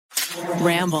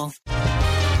Ramble.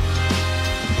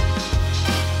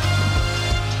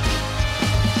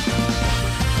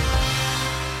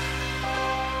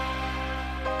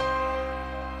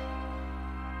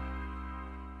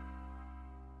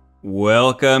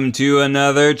 Welcome to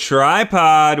another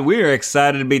Tripod. We're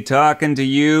excited to be talking to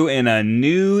you in a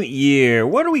new year.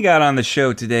 What do we got on the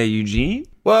show today, Eugene?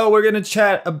 Well, we're going to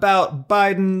chat about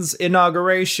Biden's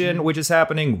inauguration, which is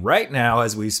happening right now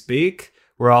as we speak.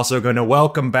 We're also going to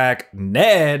welcome back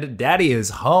Ned. Daddy is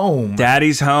home.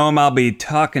 Daddy's home. I'll be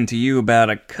talking to you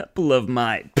about a couple of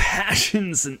my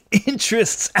passions and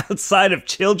interests outside of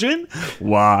children.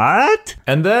 What?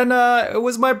 And then it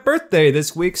was my birthday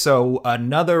this week, so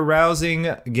another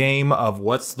rousing game of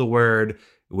What's the Word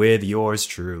with yours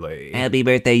truly. Happy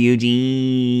birthday,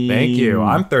 Eugene. Thank you.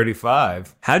 I'm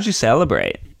 35. How'd you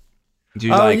celebrate? Did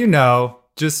you You know,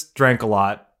 just drank a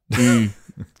lot.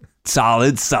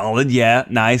 Solid. Yeah,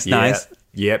 nice.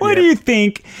 Yep. What do you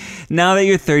think, now that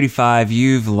you're 35,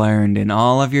 you've learned in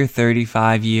all of your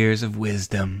 35 years of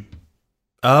wisdom?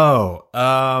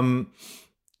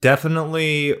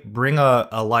 Definitely bring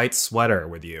a light sweater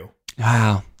with you.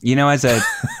 Wow. You know,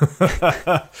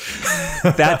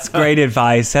 that's great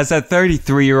advice. As a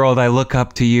 33-year-old, I look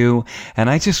up to you, and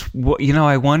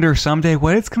I wonder someday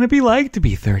what it's going to be like to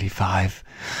be 35.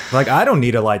 Like, I don't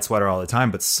need a light sweater all the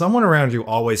time, but someone around you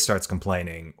always starts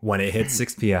complaining when it hits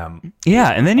 6 p.m. Yeah,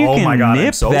 and then you can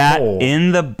nip so that cold.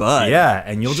 in the bud. Yeah,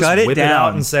 and you'll Shut just whip it it out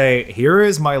down and say, here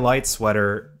is my light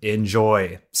sweater.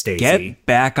 Enjoy, Stacey. Get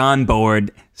back on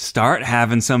board. Start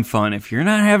having some fun. If you're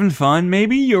not having fun,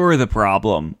 maybe you're the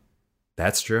problem.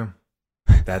 That's true.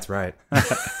 That's right.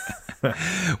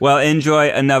 Well, enjoy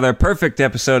another perfect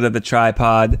episode of The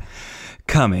Tripod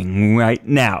coming right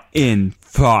now in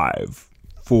 5,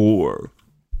 4,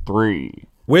 3.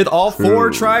 With all 4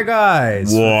 Try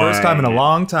Guys. For the first time in a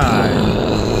long time.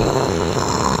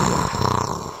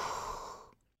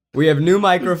 We have new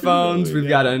microphones. We've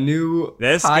got a new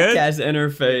podcast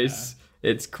interface.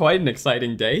 It's quite an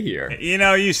exciting day here. You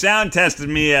know, you sound tested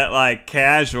me at like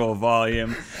casual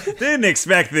volume. Didn't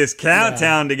expect this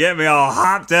countdown to get me all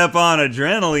hopped up on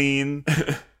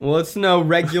adrenaline. Well, it's no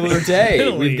regular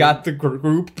day. We've got the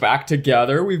group back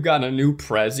together. We've got a new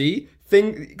Prezi.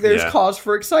 There's cause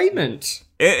for excitement.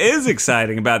 It is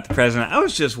exciting about the president. I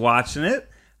was just watching it.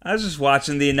 I was just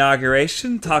watching the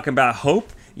inauguration, talking about hope,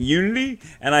 unity,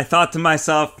 and I thought to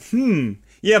myself,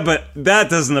 yeah, but that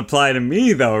doesn't apply to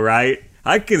me though, right?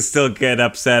 I can still get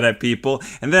upset at people.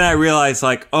 And then I realized,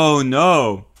 like, oh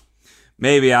no,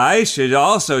 maybe I should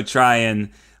also try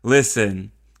and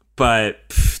listen. But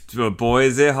boy,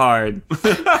 is it hard.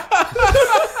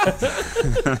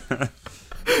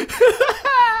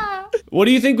 What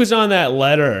do you think was on that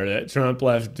letter that Trump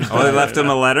left? Oh, they left him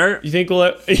a letter? You think?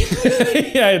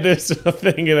 Yeah, there's a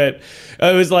thing that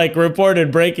it was like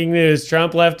reported breaking news.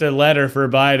 Trump left a letter for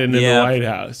Biden in the White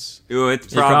House. Ooh, He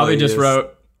probably just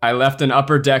wrote, I left an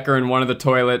upper decker in one of the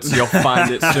toilets. You'll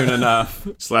find it soon enough.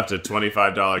 Just left a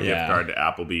 $25 gift card to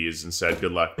Applebee's and said,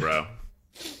 good luck, bro.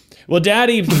 Well,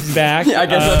 Daddy's back. I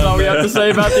guess that's all we have to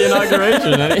say about the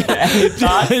inauguration. Any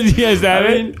thoughts? Is that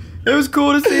it? It was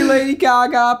cool to see Lady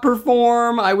Gaga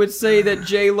perform. I would say that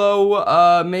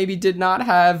J-Lo maybe did not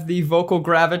have the vocal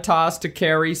gravitas to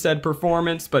carry said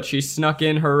performance, but she snuck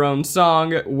in her own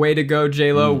song. Way to go,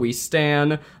 J-Lo. We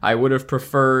stan. I would have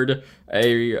preferred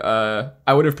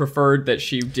that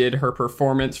she did her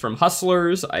performance from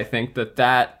Hustlers. I think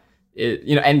that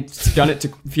and done it to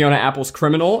Fiona Apple's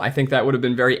Criminal. I think that would have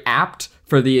been very apt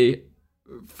for the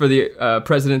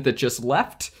president that just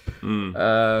left.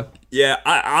 Yeah,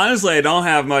 honestly, I don't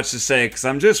have much to say because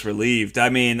I'm just relieved. I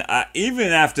mean, even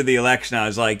after the election, I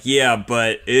was like, yeah,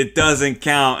 but it doesn't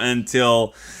count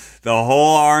until the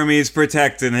whole army's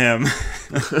protecting him.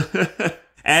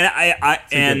 And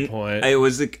I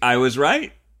was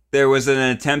right. There was an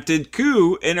attempted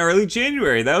coup in early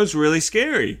January. That was really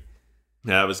scary.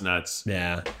 That was nuts.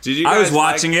 Yeah. Did you? I was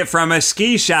watching it from a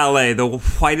ski chalet, the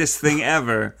whitest thing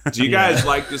ever. Do you guys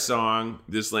like the song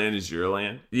 "This Land Is Your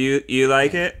Land"? You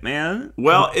like it, man?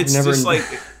 Well, it's just like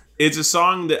it's a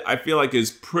song that I feel like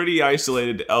is pretty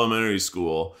isolated to elementary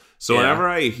school. So whenever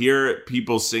I hear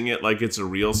people sing it like it's a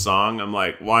real song, I'm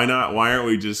like, why not? Why aren't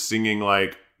we just singing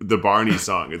like the Barney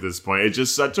song at this point? It's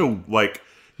just such a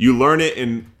you learn it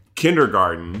in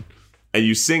kindergarten. And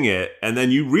you sing it, and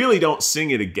then you really don't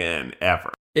sing it again,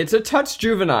 ever. It's a touch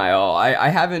juvenile. I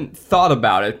haven't thought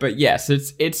about it, but yes,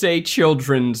 it's a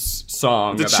children's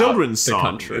song about children's the song.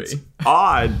 country. It's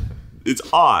odd. It's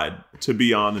odd to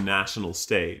be on the national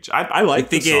stage. I like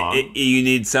the song. You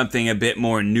need something a bit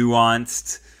more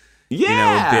nuanced.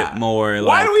 Yeah. a bit more. Why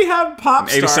like, do we have pop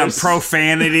maybe stars? some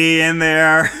profanity in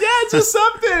there? Yeah, just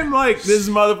something like this is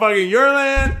motherfucking your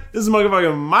land. This is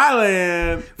motherfucking my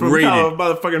land from Rated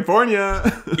motherfucking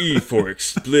California. E for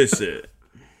explicit.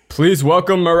 Please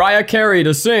welcome Mariah Carey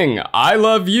to sing I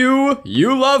Love You,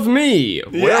 You Love Me.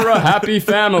 We're Yeah. a happy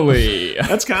family.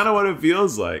 That's kind of what it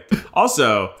feels like.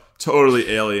 Also, totally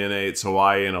alienates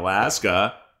Hawaii and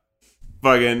Alaska.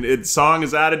 Fucking, song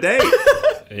is out of date.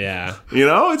 Yeah. You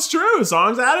know, it's true.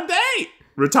 Song's out of date.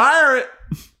 Retire it.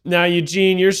 Now,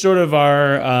 Eugene, you're sort of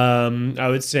our, I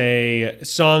would say,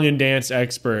 song and dance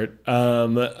expert.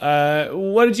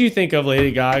 What did you think of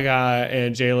Lady Gaga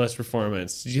and J-Lo's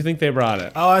performance? Did you think they brought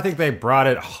it? Oh, I think they brought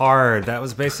it hard. That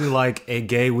was basically like a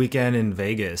gay weekend in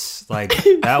Vegas. Like,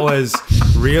 that was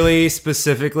really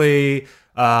specifically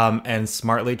and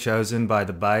smartly chosen by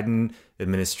the Biden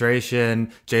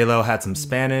administration. J-Lo had some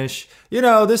Spanish. You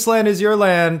know, this land is your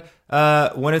land.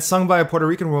 When it's sung by a Puerto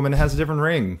Rican woman, it has a different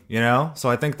ring, you know? So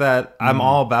I think that I'm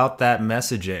all about that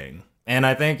messaging. And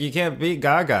I think you can't beat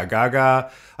Gaga.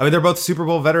 Gaga, I mean, they're both Super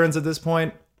Bowl veterans at this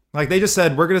point. Like, they just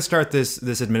said, we're going to start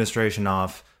this administration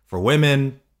off for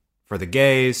women, for the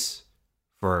gays,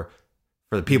 for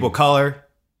the people of color.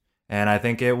 And I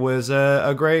think it was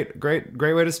a great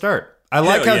way to start. I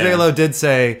like how yeah. J-Lo did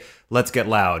say, let's get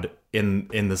loud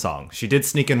in the song. She did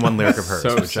sneak in one lyric of hers,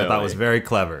 So which I thought silly. was very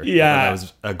clever. Yeah. That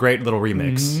was a great little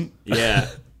remix. Yeah.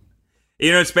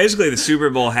 It's basically the Super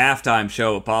Bowl halftime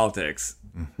show of politics.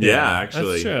 Yeah,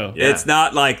 actually. That's true. Yeah. It's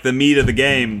not like the meat of the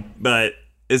game, but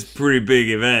it's a pretty big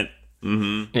event.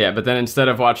 Yeah, but then instead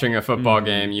of watching a football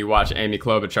game, you watch Amy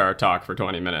Klobuchar talk for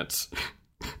 20 minutes.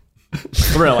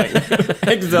 Thrilling.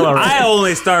 Exhilarating. I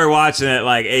only started watching it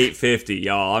like 8:50,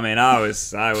 y'all. I mean, I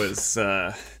was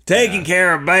taken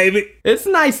care of, baby. It's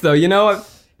nice though, it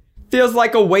feels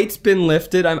like a weight's been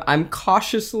lifted. I'm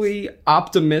cautiously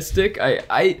optimistic.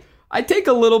 I take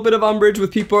a little bit of umbrage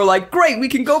with people who are like, great, we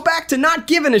can go back to not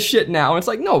giving a shit now. And it's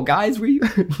like, no, guys, we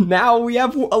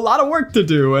have a lot of work to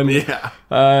do and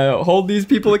hold these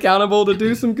people accountable to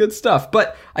do some good stuff.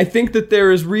 But I think that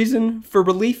there is reason for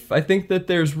relief. I think that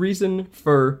there's reason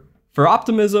for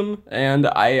optimism, and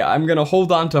I'm going to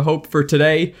hold on to hope for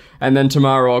today, and then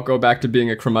tomorrow I'll go back to being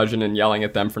a curmudgeon and yelling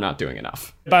at them for not doing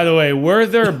enough. By the way, we're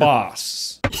their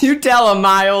boss. You tell him,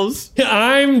 Miles.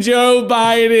 I'm Joe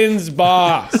Biden's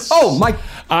boss. Oh, my...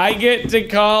 I get to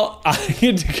call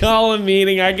a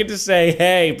meeting. I get to say,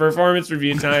 hey, performance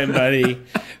review time, buddy.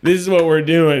 This is what we're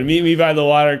doing. Meet me by the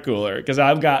water cooler, because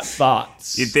I've got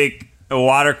thoughts. You think a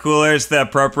water cooler is the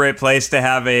appropriate place to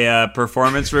have a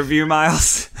performance review,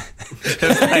 Miles?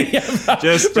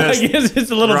 just I guess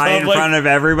it's a little right public. in front of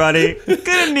everybody.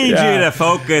 Gonna need you to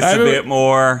focus a bit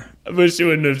more. I wish you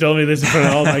wouldn't have told me this in front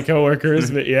of all my coworkers,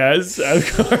 but yes,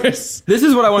 of course. This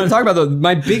is what I want to talk about, though.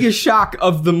 My biggest shock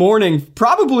of the morning,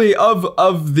 probably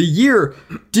of the year.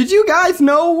 Did you guys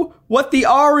know what the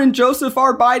R in Joseph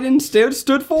R. Biden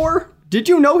stood for? Did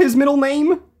you know his middle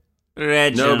name?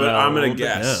 No, but I'm going to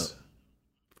guess.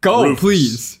 Go, Rufus.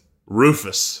 please.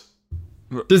 Rufus.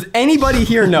 Does anybody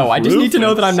here know? I just need to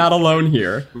know that I'm not alone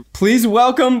here. Please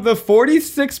welcome the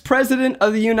 46th President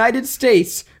of the United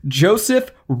States,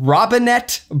 Joseph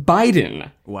Robinette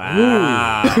Biden.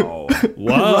 Wow.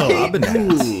 Whoa.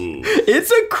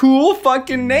 It's a cool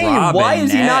fucking name. Why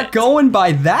is he not Robinette. going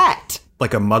by that?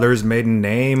 Like a mother's maiden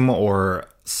name or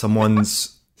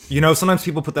someone's... sometimes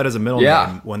people put that as a middle Yeah.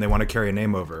 name when they want to carry a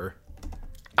name over.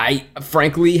 I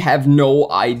frankly have no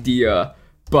idea,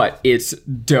 but it's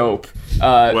dope.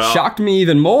 Shocked me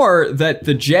even more that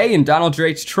the J in Donald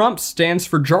J. Trump stands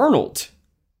for Jarnold.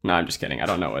 No, I'm just kidding. I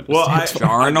don't know what it Well, I stands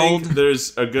for. think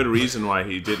there's a good reason why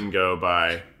he didn't go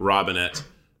by Robinette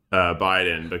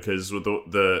Biden, because with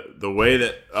the way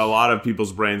that a lot of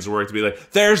people's brains work to be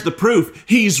like, there's the proof.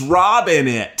 He's robbing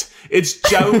it. It's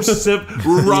Joseph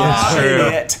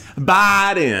Robinette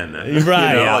Biden.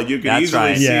 Right. You can That's easily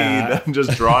right. see Yeah. them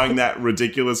just drawing that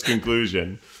ridiculous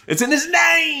conclusion. It's in his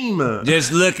name.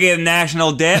 Just look at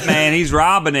national debt, man. He's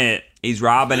robbing it. He's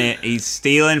robbing it. He's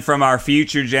stealing from our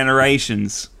future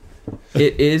generations.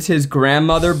 It is his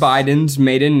grandmother Biden's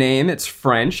maiden name. It's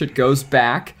French. It goes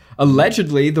back.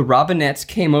 Allegedly, the Robinettes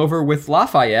came over with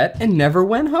Lafayette and never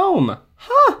went home.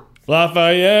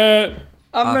 Lafayette.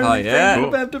 I'm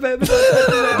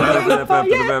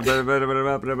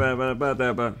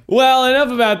Well,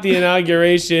 enough about the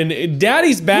inauguration.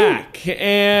 Daddy's back.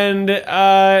 And,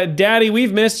 Daddy,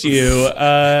 we've missed you.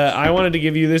 I wanted to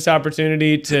give you this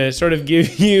opportunity to sort of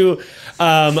give you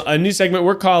a new segment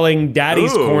we're calling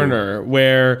Daddy's Ooh. Corner,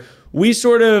 where we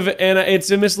sort of, and it's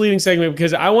a misleading segment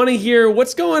because I want to hear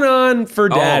what's going on for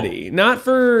Daddy, not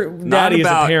for Daddy as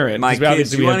a parent. My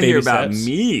kids, you want to hear about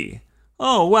me?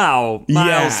 Oh wow,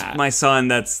 Miles, my son.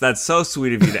 That's so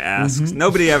sweet of you to ask.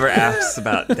 Nobody ever asks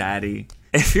about Daddy.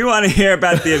 If you want to hear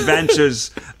about the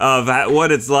adventures of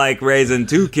what it's like raising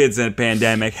 2 kids in a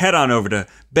pandemic, head on over to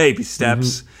Baby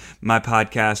Steps, my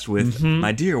podcast with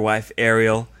my dear wife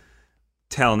Ariel,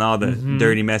 telling all the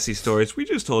dirty, messy stories. We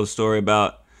just told a story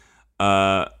about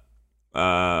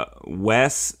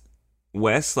Wes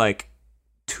like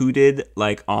tooted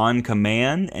like on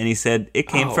command, and he said it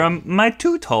came from my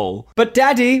toot hole. But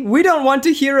Daddy, we don't want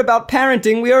to hear about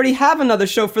parenting. We already have another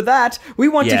show for that. We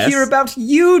want to hear about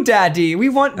you, Daddy. We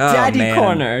want Daddy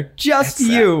Corner. Just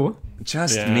you.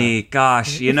 Just me.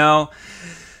 Gosh, you know,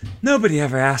 nobody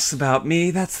ever asks about me.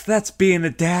 That's being a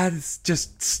dad. It's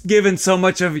just giving so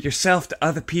much of yourself to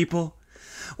other people.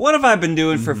 What have I been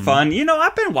doing for fun? You know,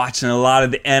 I've been watching a lot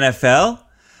of the NFL.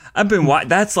 I've been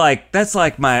that's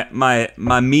like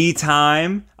my me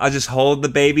time. I'll just hold the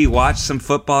baby, watch some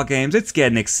football games. It's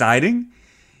getting exciting.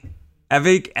 Have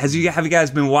you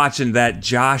guys been watching that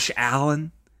Josh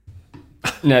Allen?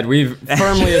 Ned, we've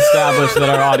firmly established that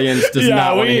our audience does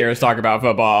not want to hear us talk about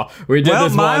football. We did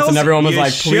this Miles, once, and everyone was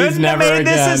like, "Please, never again." You shouldn't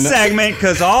have made this a segment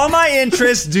because all my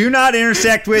interests do not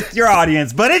intersect with your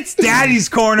audience. But it's Daddy's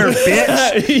Corner,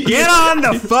 bitch. Get on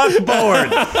the fuck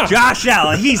board. Josh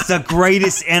Allen, he's the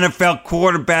greatest NFL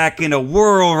quarterback in the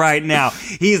world right now.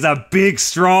 He's a big,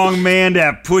 strong man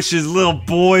that pushes little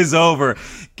boys over.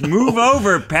 Move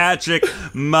over, Patrick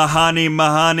Money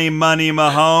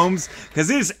Mahomes,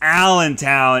 because it's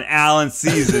Allentown, Allen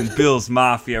season, Bills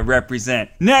Mafia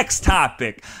represent. Next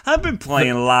topic. I've been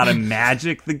playing a lot of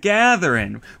Magic the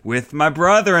Gathering with my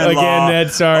brother-in-law again,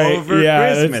 Ned, sorry. over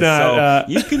Christmas. So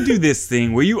you can do this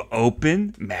thing where you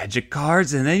open Magic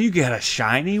cards and then you get a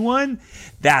shiny one.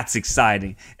 That's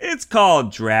exciting. It's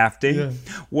called drafting. Yeah.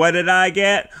 What did I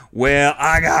get? Well,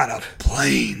 I got a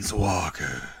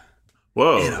Planeswalker.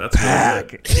 Whoa, that's pack.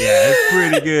 Good. Yeah, it's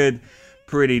pretty good.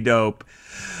 Pretty dope.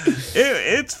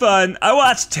 It's fun. I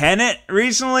watched Tenet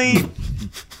recently.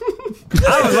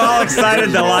 I was all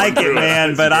excited to like it,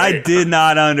 man, but I did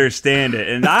not understand it.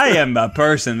 And I am a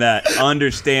person that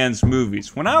understands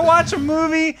movies. When I watch a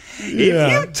movie,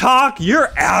 if you talk,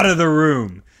 you're out of the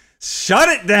room. Shut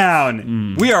it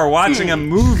down. We are watching a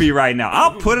movie right now.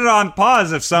 I'll put it on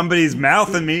pause if somebody's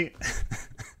mouthing me.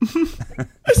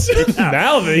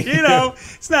 Mouthing. You know,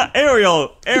 it's not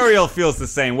Ariel feels the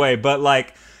same way, but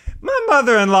like my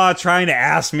mother-in-law trying to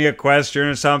ask me a question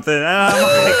or something, and I'm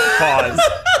like, pause.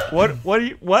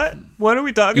 What are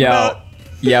we talking about?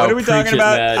 Yeah, what are we talking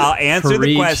about? Ned. I'll answer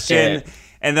the question,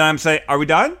 and then I'm saying, are we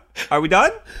done? Are we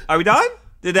done? Are we done?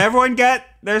 Did everyone get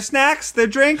their snacks, their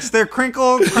drinks, their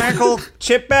crinkle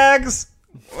chip bags?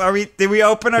 Did we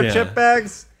open our chip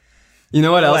bags? You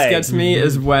know what else gets me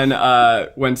is when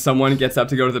someone gets up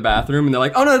to go to the bathroom and they're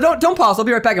like, "Oh no, don't pause. I'll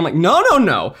be right back." I'm like,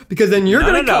 "No," because then you're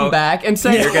gonna come back and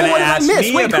say, You're gonna "Oh, what did I ask miss?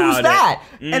 me Wait, about who's that?"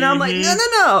 And I'm like,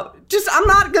 "No.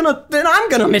 I'm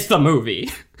gonna miss the movie."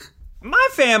 My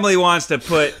family wants to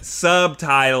put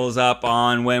subtitles up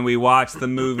on when we watch the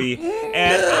movie,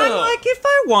 and I'm like, if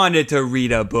I wanted to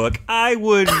read a book, I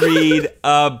would read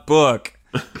a book,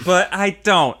 but I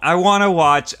don't. I want to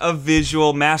watch a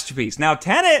visual masterpiece. Now,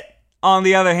 Tenet, on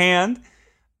the other hand,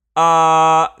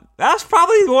 that's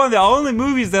probably one of the only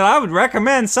movies that I would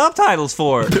recommend subtitles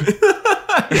for.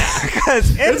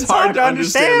 Because it's hard to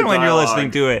understand when you're listening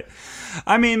to it.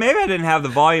 I mean, maybe I didn't have the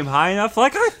volume high enough.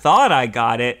 Like, I thought I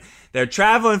got it. They're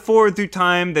traveling forward through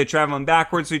time. They're traveling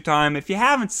backwards through time. If you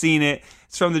haven't seen it,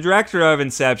 it's from the director of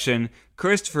Inception,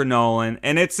 Christopher Nolan.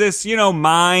 And it's this,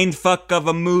 mind fuck of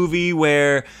a movie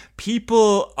where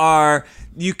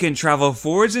you can travel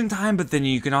forwards in time, but then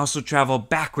you can also travel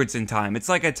backwards in time. It's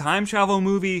like a time travel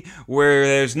movie where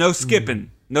there's no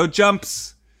skipping, no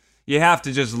jumps. You have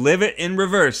to just live it in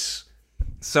reverse.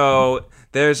 So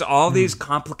there's all these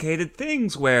complicated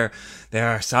things where there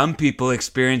are some people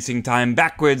experiencing time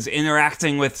backwards,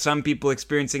 interacting with some people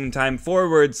experiencing time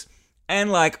forwards. And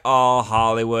like all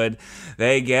Hollywood,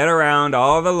 they get around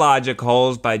all the logic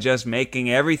holes by just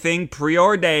making everything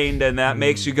preordained, and that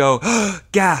makes you go,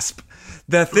 gasp.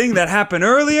 The thing that happened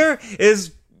earlier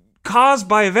is caused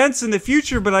by events in the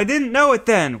future, but I didn't know it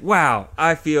then. Wow,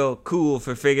 I feel cool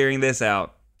for figuring this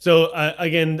out. So,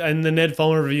 again, in the Ned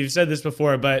Fulmer review, you've said this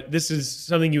before, but this is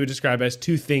something you would describe as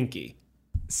too thinky.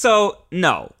 So,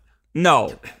 no.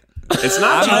 It's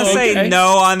not. I'm going to say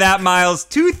no on that, Miles.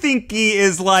 Too thinky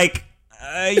is like,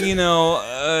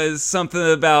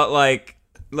 something about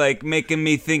like making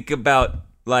me think about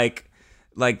like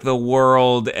the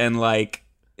world and like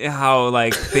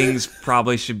like things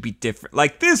probably should be different.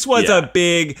 Like this was Yeah. a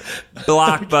big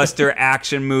blockbuster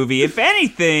action movie. If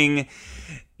anything,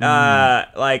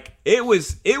 like it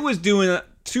was doing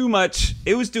too much.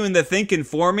 It was doing the thinking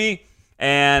for me,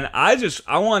 and I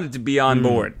wanted to be on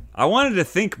board. I wanted to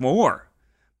think more,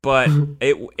 but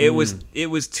it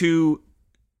was too.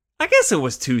 I guess it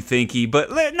was too thinky,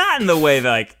 but not in the way that,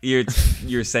 like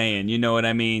you're saying. You know what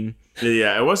I mean?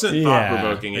 Yeah, it wasn't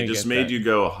thought-provoking. I It just get made that. you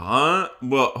go, huh?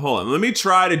 Well, hold on. Let me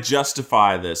try to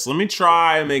justify this. Let me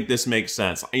try and make this make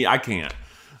sense. I can't.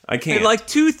 Like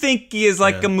Too Thinky is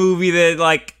like a movie that,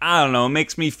 like, I don't know,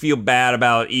 makes me feel bad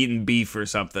about eating beef or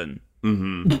something.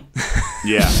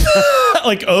 Yeah.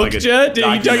 Like Okja?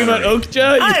 Are you talking about documentary.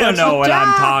 Okja? I don't know what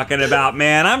I'm talking about,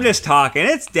 man. I'm just talking.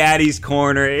 It's Daddy's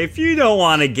Corner. If you don't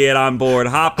want to get on board,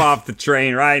 hop off the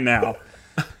train right now.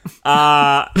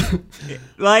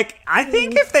 Like, I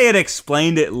think if they had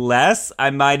explained it less, I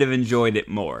might have enjoyed it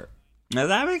more. Does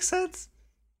that make sense?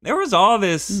 There was all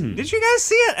this. Did you guys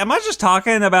see it? Am I just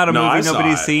talking about a No, I movie saw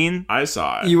nobody's it. seen? I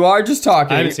saw it. You are just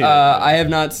talking. I haven't seen it. I have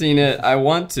not seen it. I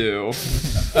want to.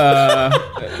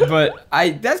 But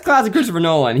that's classic Christopher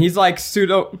Nolan. He's like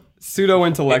pseudo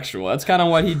intellectual. That's kind of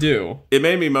what he do. It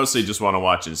made me mostly just want to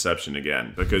watch Inception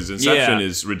again because Inception Yeah.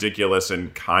 is ridiculous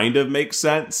and kind of makes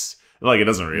sense. Like, it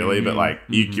doesn't really, but like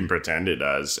you can pretend it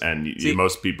does, and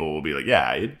most people will be like,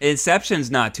 "Yeah, Inception's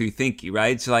not too thinky,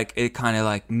 right? It's like it kind of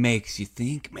like makes you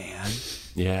think, man.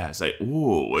 yeah." It's like,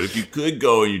 "Ooh, what if you could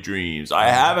go in your dreams?" I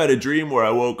have had a dream where I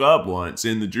woke up once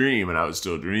in the dream and I was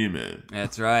still dreaming.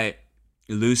 That's right.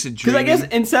 Lucid Because dreaming. I guess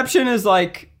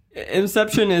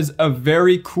Inception is a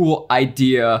very cool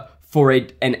idea for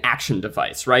an action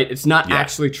device, right? It's not Yeah.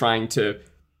 actually trying to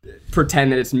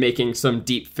pretend that it's making some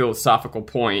deep philosophical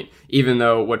point, even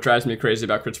though what drives me crazy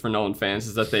about Christopher Nolan fans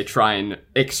is that they try and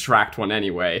extract one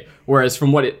anyway. Whereas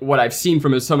from what I've seen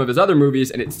from some of his other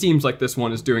movies, and it seems like this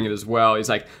one is doing it as well, he's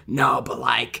like, no, but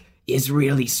like, is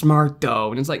really smart though.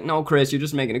 And it's like, no, Chris, you're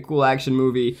just making a cool action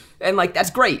movie. And like,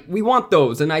 that's great. We want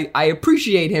those. And I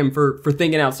appreciate him for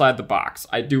thinking outside the box.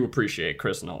 I do appreciate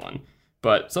Chris Nolan.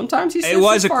 But sometimes he says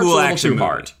was his a farts cool little action too movie.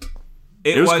 hard.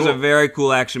 It was was cool. a very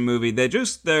cool action movie.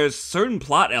 There's certain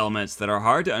plot elements that are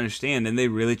hard to understand, and they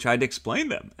really tried to explain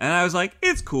them. And I was like,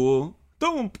 it's cool.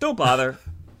 Don't bother.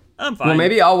 I'm fine. Well,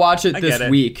 maybe I'll watch it I this get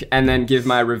it. week and then give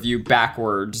my review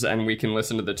backwards, and we can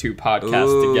listen to the two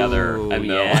podcasts together, and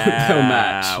they'll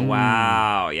match.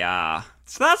 Wow, yeah.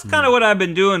 So that's kind of what I've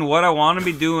been doing. What I want to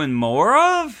be doing more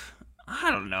of?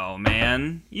 I don't know,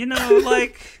 man. You know,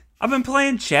 like, I've been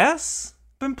playing chess.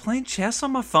 Been playing chess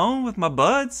on my phone with my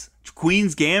buds.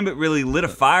 Queen's Gambit really lit a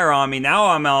fire on me. Now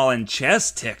I'm all in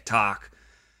chess TikTok.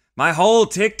 My whole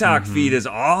TikTok feed is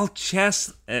all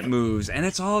chess moves, and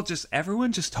it's all just,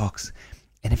 everyone just talks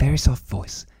in a very soft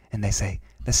voice, and they say,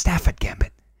 the Stafford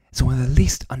Gambit is one of the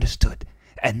least understood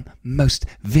and most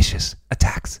vicious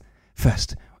attacks.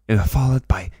 First, followed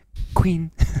by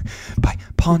Queen, by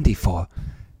Pawn D4,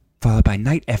 followed by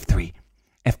Knight F3.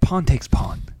 If Pawn takes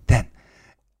Pawn, then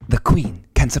the Queen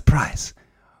can surprise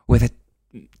with a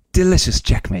delicious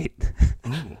checkmate.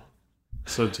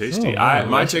 So tasty. Oh, wow.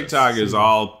 My TikTok is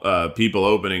all people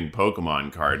opening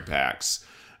Pokemon card packs.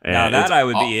 And Now that it's I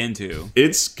would all- be into.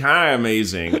 It's kind of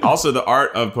amazing. Also, the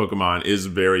art of Pokemon is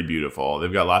very beautiful.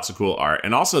 They've got lots of cool art.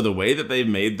 And also, the way that they've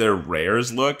made their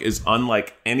rares look is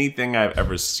unlike anything I've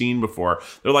ever seen before.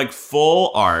 They're like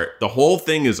full art. The whole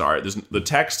thing is art. The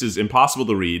text is impossible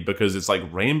to read because it's like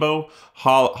rainbow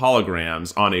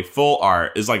holograms on a full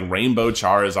art. It's like rainbow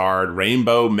Charizard,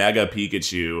 rainbow Mega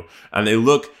Pikachu. And they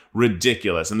look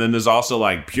ridiculous. And then there's also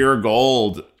like pure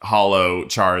gold hollow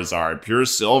Charizard, pure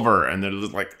silver, and they're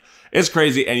like, it's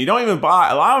crazy. And you don't even buy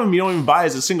a lot of them. You don't even buy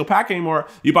as a single pack anymore.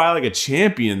 You buy like a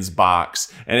Champions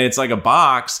box, and it's like a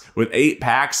box with 8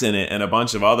 packs in it and a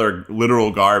bunch of other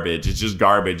literal garbage. It's just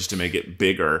garbage to make it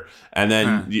bigger. And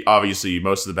then obviously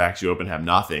most of the packs you open have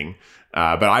nothing.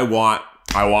 But I want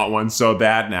one so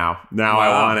bad now. Now I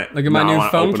want it. Look at my Now I new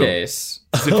wanna phone open them. case.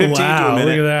 Is it 15 to Wow, a look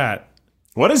minute? at that.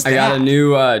 What is that? I got a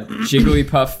new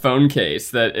Jigglypuff phone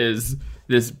case that is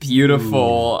this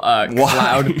beautiful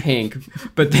cloud pink.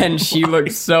 But then she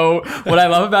looks so... What I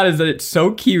love about it is that it's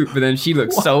so cute, but then she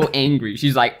looks so angry.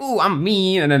 She's like, ooh, I'm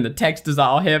mean. And then the text is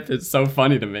all hip. It's so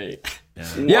funny to me.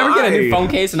 You ever get a new Why? phone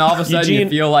case and all of a sudden you Eugene-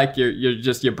 feel like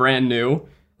you're brand new?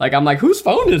 Like, I'm like, whose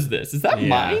phone is this? Is that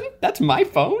mine? That's my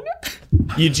phone?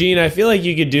 Eugene, I feel like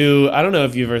you could do, I don't know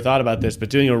if you've ever thought about this,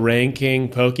 but doing a ranking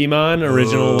Pokemon,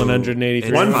 original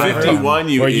 183. 151,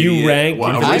 you Where you idiot. rank.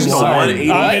 One- I'm original sorry.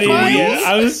 180. I'm an idiot.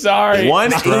 I'm sorry.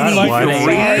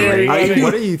 183.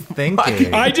 What are you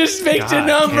thinking? I just picked a God,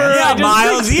 number. yeah, I just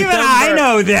Miles, picked a even I number.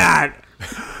 know that.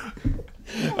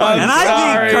 And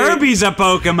I think Kirby's a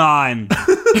Pokemon.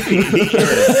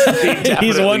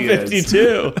 He's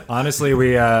 152. Honestly,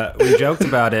 we joked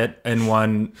about it in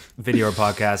one video or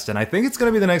podcast, and I think it's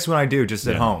gonna be the next one I do just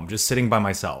at home, just sitting by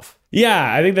myself.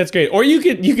 Yeah, I think that's great. Or you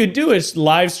could do a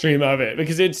live stream of it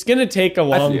because it's gonna take a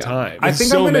long time. I There's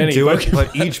think so I'm gonna many do it, Pokemon.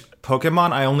 but each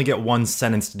Pokemon I only get one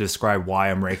sentence to describe why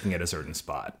I'm ranking at a certain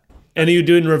spot. And you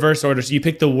do it in reverse order, so you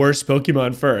pick the worst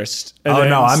Pokemon first. And Oh then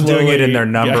no, I'm doing it in slowly- their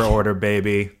number yeah. order,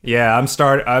 baby. Yeah, I'm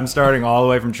starting all the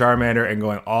way from Charmander and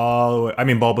going all the way. I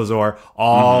mean Bulbasaur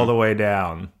all the way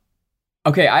down.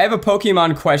 Okay, I have a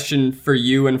Pokemon question for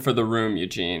you and for the room,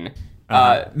 Eugene.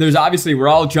 There's obviously, we're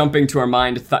all jumping to our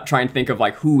mind to try and think of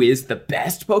like who is the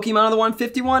best Pokemon of the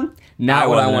 151. Now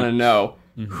what I want to know,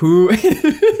 who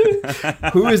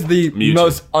who is the Mewtwo.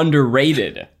 most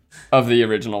underrated of the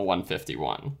original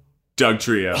 151? Doug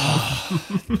Trio.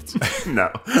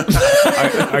 No.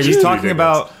 Are you talking ridiculous.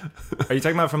 about? Are you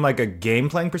talking about from like a game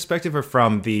playing perspective or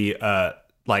from the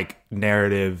like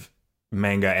narrative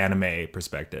manga anime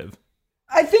perspective?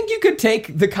 I think you could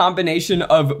take the combination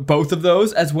of both of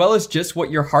those as well as just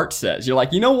what your heart says. You're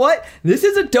like, you know what? This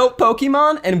is a dope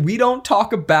Pokemon and we don't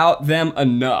talk about them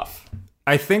enough.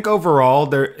 I think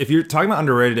overall, if you're talking about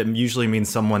underrated, it usually means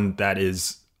someone that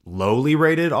is lowly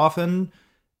rated often.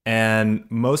 And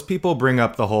most people bring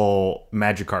up the whole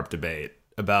Magikarp debate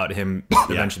about him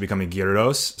eventually becoming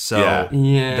Gyarados. So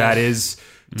Yeah. that is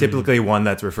typically one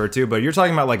that's referred to. But you're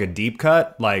talking about like a deep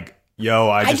cut, like, yo,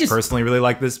 I just personally really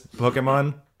like this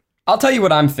Pokemon. I'll tell you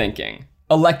what I'm thinking.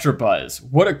 Electabuzz.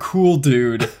 What a cool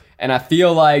dude. And I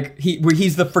feel like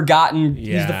he's the forgotten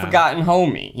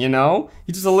homie, you know?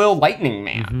 He's just a little lightning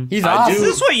man. He's awesome. Is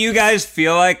this what you guys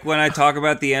feel like when I talk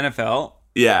about the NFL?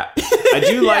 Yeah. I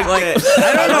do like it.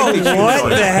 I don't know what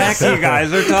the heck you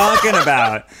guys are talking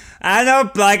about. I know,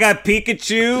 like a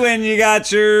Pikachu, and you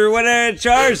got your whatever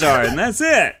Charizard, and that's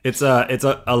it. It's a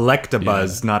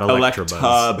Electabuzz, not Electrabuzz.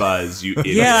 Electabuzz, you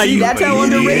idiot. Yeah, See, you that's how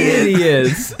idiot. underrated he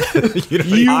is.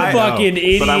 You I know, fucking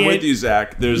idiot. But I'm with you,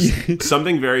 Zach. There's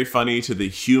something very funny to the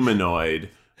humanoid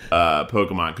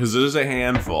Pokemon because there's a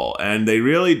handful, and they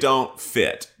really don't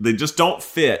fit. They just don't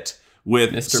fit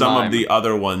with Mr. some Mime. of the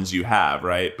other ones you have,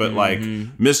 right? But like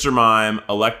Mr. Mime,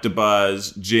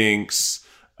 Electabuzz, Jinx,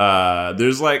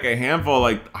 there's like a handful.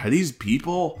 Like, are these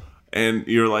people? And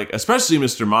you're like, especially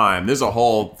Mr. Mime. There's a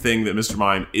whole thing that Mr.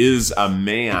 Mime is a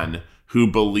man who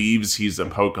believes he's a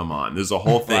Pokemon. There's a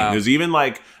whole thing. Wow. There's even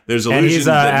like there's And illusions he's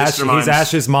that Ash, Mr. Mime's he's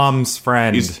Ash's mom's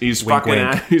friend. He's Wink, fucking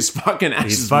wink. he's fucking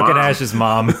Ash's He's fucking mom. Ash's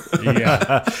mom.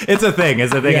 Yeah. It's a thing.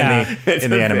 It's a thing Yeah. in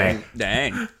the anime.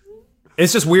 Dang.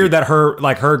 It's just weird that her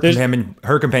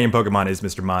companion Pokemon is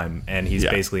Mr. Mime, and he's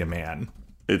basically a man.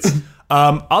 It's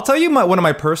I'll tell you one of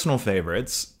my personal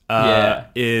favorites. Yeah.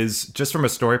 Is just from a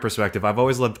story perspective. I've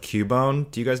always loved Cubone.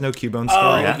 Do you guys know Cubone's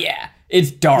Oh, story? yeah.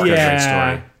 It's dark.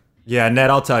 Yeah. Yeah, Ned,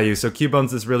 I'll tell you. So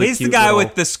Cubone's this really He's cute the guy little-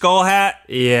 with the skull hat.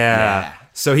 Yeah.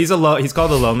 So he's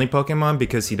called a lonely Pokemon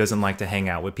because he doesn't like to hang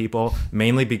out with people,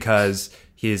 mainly because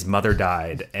his mother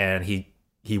died and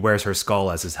he wears her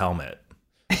skull as his helmet.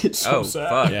 It's so Oh, sad.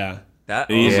 fuck. Yeah. That,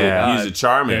 he's Yeah. a Very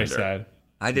Charmander. sad.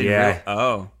 I didn't Yeah.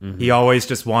 Oh. He always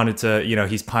just wanted to,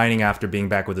 he's pining after being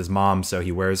back with his mom, so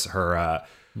he wears her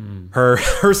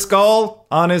her skull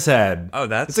on his head. Oh,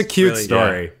 that's it's a cute really-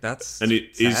 story. yeah. That's And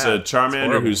he's sad. a It's Charmander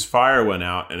horrible. whose fire went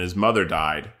out and his mother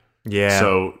died. Yeah.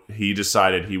 So he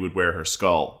decided he would wear her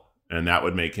skull, and that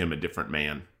would make him a different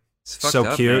man. It's fucked so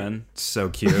up, cute. man. So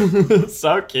cute.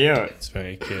 So cute. It's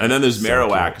very cute. And then there's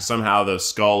Marowak. Somehow the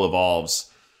skull evolves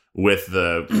with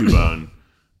the Cubone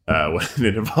when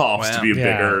it evolves to Wow. be a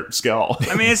Yeah. bigger skull.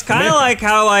 I mean, it's kind of like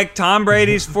how like Tom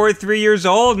Brady's 43 years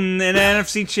old in an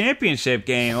NFC Championship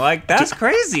game. Like that's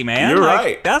crazy, man. You're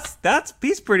Like, right.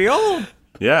 He's pretty old.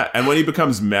 Yeah, and when he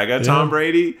becomes Mega Tom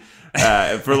Brady,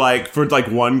 for like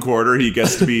 1 quarter, he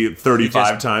gets to be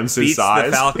 35 times his Beats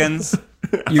size. the Falcons.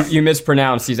 You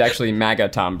mispronounced. He's actually MAGA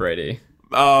Tom Brady.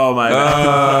 Oh my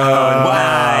god!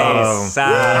 Nice.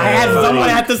 Someone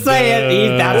had to say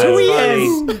it. That's who he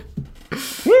is.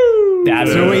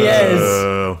 That's who he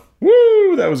is.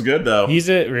 Woo! That was good though. He's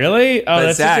a really? Oh, But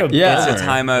that's Zach, such a yeah. bummer. it's a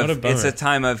time What of bummer.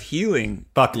 time of healing.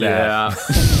 Fuck that.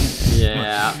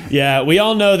 Yeah. Yeah, we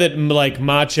all know that like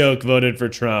Macho voted for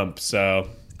Trump, so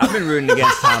I've been rooting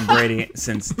against Tom Brady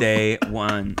since day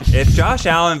one. If Josh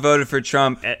Allen voted for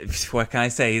Trump, what can I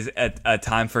say? He's a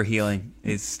time for healing.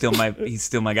 He's still my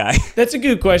guy. that's a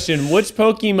good question. Which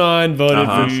Pokemon voted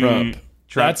for Trump?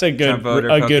 Trump- That's a good Trump voter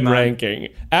good Pokemon. ranking.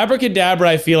 Abracadabra,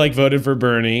 I feel like voted for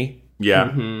Bernie.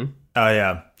 Yeah. Oh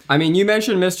yeah. I mean, you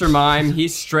mentioned Mr. Mime.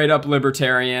 He's straight up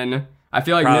libertarian. I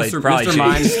feel like Probably Mr. cheese.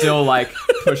 Mime's still like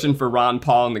pushing for Ron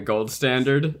Paul and the gold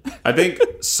standard. I think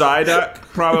Psyduck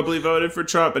probably voted for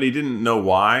Trump, but he didn't know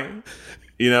why.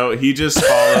 You know, he just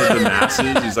followed the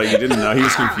masses. He's like, he didn't know. He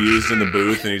was confused in the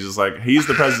booth, and he's just like, he's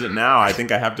the president now. I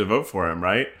think I have to vote for him,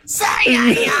 right?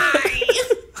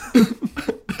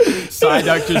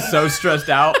 Psyduck just so stressed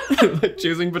out, like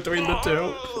choosing between the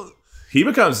two. He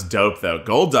becomes dope, though.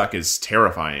 Golduck is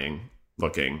terrifying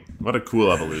looking. What a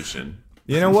cool evolution.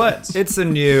 You know what? It's a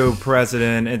new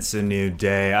president. It's a new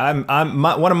day.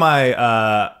 One of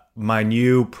my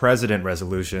new president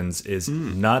resolutions is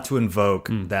not to invoke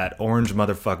that orange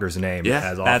motherfucker's name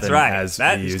as often That's right. as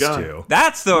we used gone. to.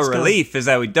 That's the relief, is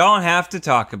that we don't have to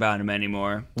talk about him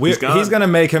anymore. He's gone. going to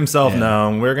make himself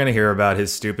known. We're going to hear about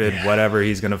his stupid whatever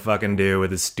he's going to fucking do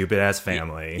with his stupid ass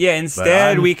family. Yeah,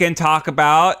 instead we can talk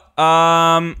about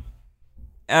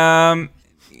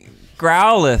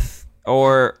Growlithe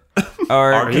or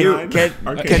Arcanine?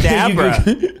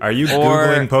 Kadabra. Are you Or-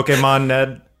 Googling Pokemon,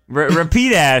 Ned?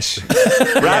 Rapidash.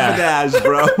 Rapidash,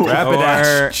 bro.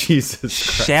 Rapidash. Or- Jesus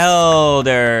Christ.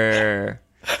 Shelder.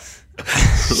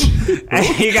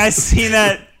 Hey, you guys seen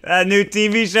that new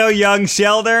TV show, Young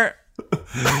Shelder?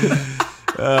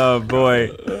 Oh boy.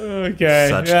 Okay.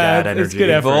 Such dad It's energy. good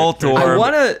effort.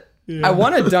 Voltorb. I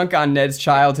want to dunk on Ned's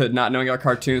childhood not knowing our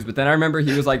cartoons, but then I remember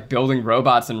he was like building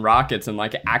robots and rockets and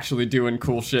like actually doing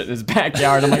cool shit in his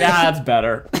backyard. I'm like, that's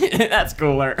better. That's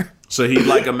cooler. So he'd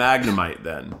like a Magnemite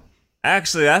then.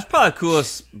 Actually, that's probably the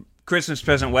coolest Christmas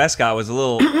present Wes got was a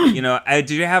little, did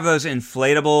you have those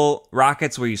inflatable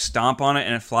rockets where you stomp on it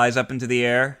and it flies up into the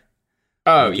air?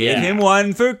 Oh, Gave him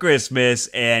one for Christmas,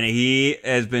 and he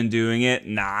has been doing it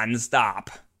nonstop.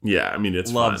 Yeah, I mean,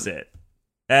 it's Loves fun. it.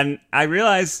 And I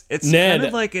realize it's Ned. kind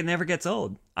of like it never gets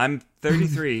old. I'm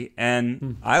 33,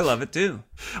 and I love it too.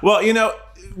 Well,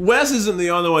 Wes isn't the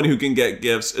only one who can get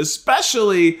gifts,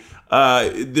 especially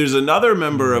there's another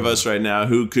member of us right now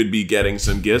who could be getting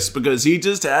some gifts because he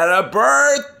just had a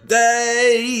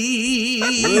birthday.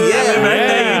 Happy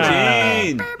birthday,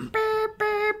 Eugene.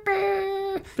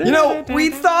 We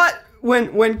thought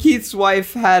when Keith's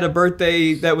wife had a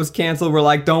birthday that was canceled, we're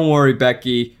like, don't worry,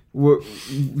 Becky.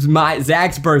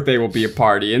 Zach's birthday will be a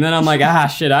party. And then I'm like,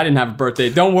 shit, I didn't have a birthday.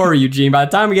 Don't worry, Eugene. By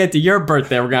the time we get to your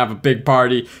birthday, we're going to have a big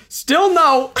party. Still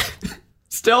no.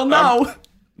 Still no.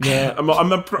 Yeah. I'm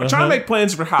trying to make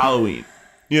plans for Halloween.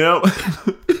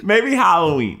 Maybe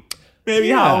Halloween.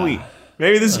 Halloween.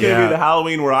 Maybe this is going to be the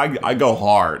Halloween where I go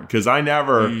hard because I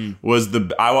never was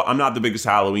I'm not the biggest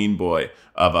Halloween boy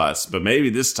of us, but maybe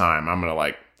this time I'm going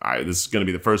to this is going to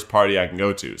be the first party I can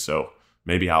go to. So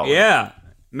maybe Halloween. Yeah.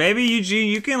 Maybe, Eugene,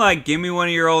 you can, give me one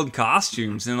of your old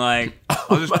costumes and,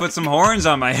 I'll just put some horns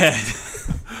on my head.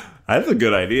 That's a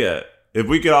good idea. If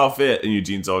we could all fit in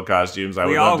Eugene's old costumes, I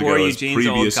would all love to wore go as Eugene's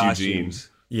old previous costumes. Eugene.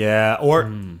 Yeah,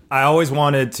 or I always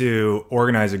wanted to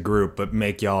organize a group, but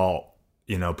make y'all,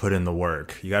 put in the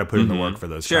work. You got to put in the work for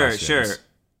those Sure, costumes. sure.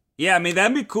 Yeah, I mean,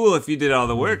 that'd be cool if you did all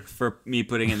the work for me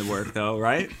putting in the work, though,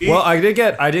 right? Well, I did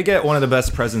get one of the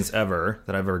best presents ever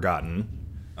that I've ever gotten.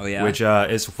 Oh, yeah? Which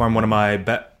is from one of my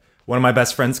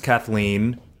best friends,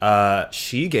 Kathleen.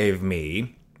 She gave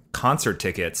me concert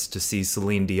tickets to see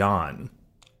Celine Dion.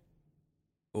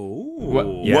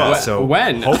 Ooh. Yeah, so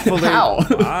when? hopefully, How?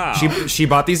 Wow. she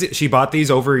bought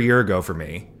these over a year ago for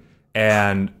me,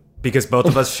 and because both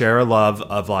of us share a love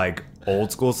of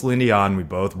old school Celine Dion, we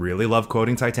both really love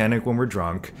quoting Titanic when we're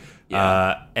drunk.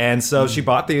 Yeah. And so she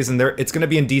bought these, and it's going to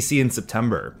be in DC in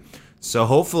September. So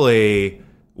hopefully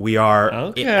we are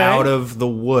out of the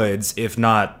woods. If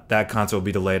not, that concert will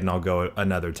be delayed, and I'll go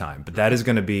another time. But that is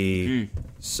going to be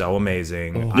so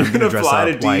amazing. I'm You're going to gonna dress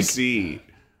fly up to DC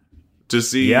to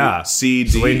see Celine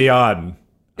CD. Dion.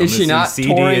 Is she not CD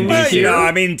touring in Well, DC.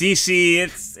 I mean, DC,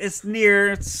 it's near,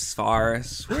 it's far,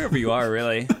 it's wherever you are,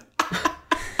 really.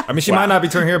 I mean, she might not be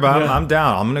touring here, but I'm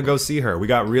down. I'm gonna go see her. We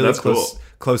got really That's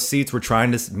close seats. We're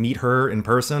trying to meet her in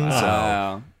person.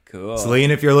 Wow, cool. So,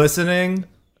 Celine, if you're listening,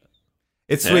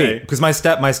 it's sweet Hey. because my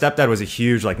stepdad was a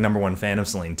huge #1 fan of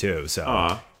Celine too.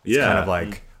 So it's yeah. kind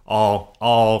of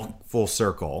all full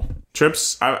circle.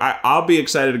 Trips. I'll be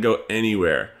excited to go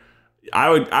anywhere. I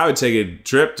would take a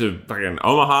trip to fucking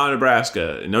Omaha,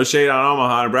 Nebraska. No shade on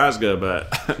Omaha, Nebraska,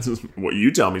 but well,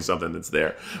 you tell me something that's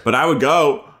there. But I would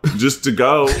go just to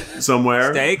go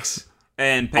somewhere. Steaks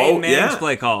and Peyton Oh, Manning's yeah.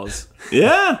 play calls.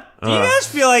 Yeah. Do you guys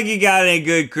feel like you got any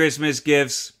good Christmas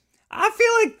gifts? I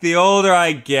feel like the older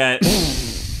I get,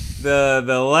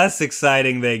 the less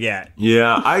exciting they get.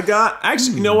 Yeah, I got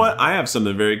actually. You know what? I have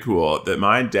something very cool that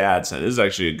my dad sent. This is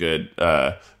actually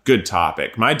a good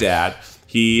topic. My dad,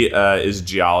 He is a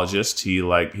geologist.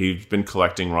 He's been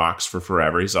collecting rocks for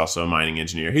forever. He's also a mining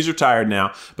engineer. He's retired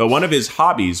now, but one of his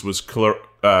hobbies was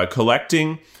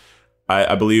collecting.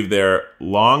 I believe they're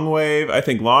long wave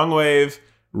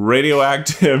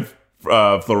radioactive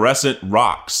fluorescent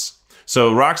rocks.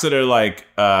 So rocks that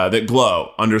are that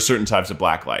glow under certain types of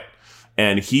blacklight.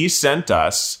 And he sent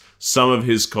us some of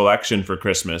his collection for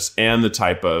Christmas and the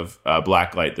type of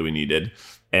blacklight that we needed.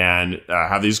 And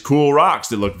have these cool rocks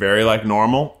that look very like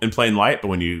normal in plain light, but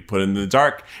when you put it in the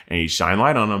dark and you shine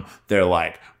light on them, they're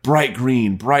like bright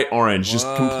green, bright orange, just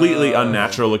completely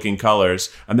unnatural looking colors.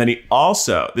 And then he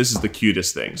also, this is the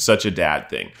cutest thing, such a dad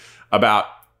thing, about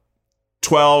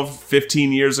 12,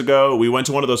 15 years ago, we went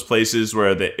to one of those places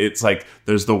where it's like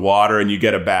there's the water and you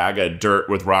get a bag of dirt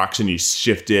with rocks and you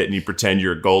shift it and you pretend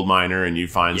you're a gold miner and you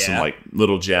find some like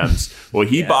little gems. Well,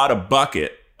 he bought a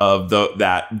bucket of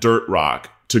that dirt rock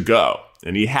to go.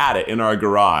 And he had it in our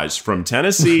garage from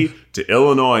Tennessee to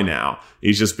Illinois now.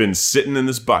 He's just been sitting in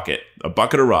this bucket, a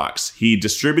bucket of rocks. He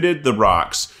distributed the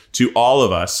rocks to all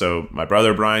of us. So my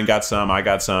brother Brian got some, I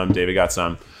got some, David got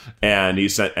some. And he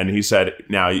said,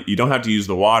 now you don't have to use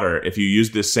the water. If you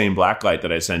use this same blacklight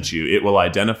that I sent you, it will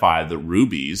identify the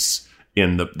rubies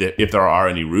if there are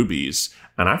any rubies.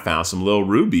 And I found some little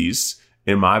rubies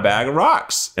in my bag of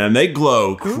rocks, and they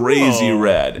glow crazy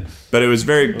red. But it was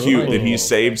very cute that he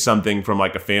saved something from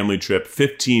like a family trip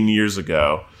 15 years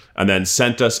ago and then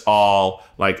sent us all,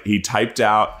 like he typed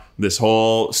out this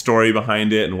whole story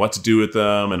behind it and what to do with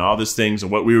them and all these things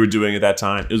and what we were doing at that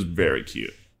time. It was very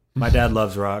cute. My dad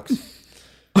loves rocks.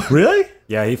 Really?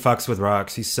 Yeah, he fucks with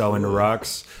rocks. He's so into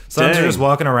rocks. Sometimes you're just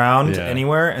walking around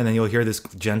anywhere, and then you'll hear this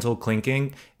gentle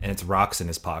clinking, and it's rocks in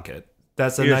his pocket.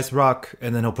 That's a nice rock,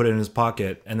 and then he'll put it in his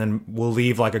pocket, and then we'll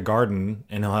leave like a garden,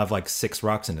 and he'll have like 6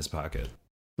 rocks in his pocket.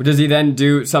 Does he then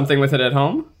do something with it at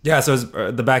home? Yeah, so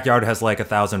the backyard has like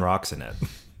 1,000 rocks in it.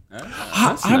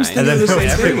 That's I was nice. thinking the same thing.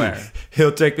 Everywhere.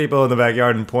 He'll take people in the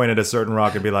backyard and point at a certain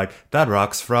rock and be like, that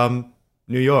rock's from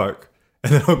New York.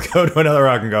 And then he'll go to another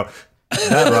rock and go,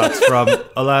 that rock's from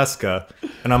Alaska.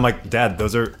 And I'm like, Dad,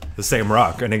 those are the same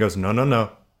rock. And he goes, no,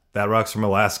 that rock's from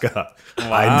Alaska.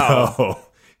 Wow. I know.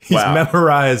 He's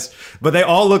memorized, but they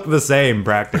all look the same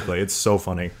practically. It's so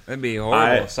funny. That'd be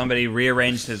horrible. Somebody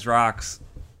rearranged his rocks.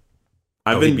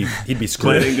 I've been He'd be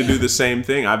screwed. planning to do the same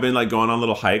thing. I've been like going on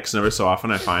little hikes, and every so often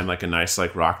I find like a nice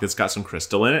like rock that's got some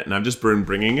crystal in it, and I've just been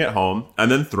bringing it home and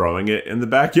then throwing it in the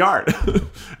backyard.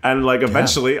 And like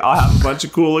eventually I'll have a bunch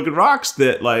of cool looking rocks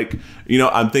that like,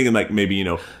 I'm thinking like maybe,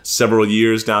 several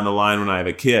years down the line when I have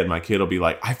a kid, my kid will be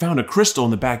like, I found a crystal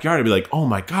in the backyard. I'll be like, oh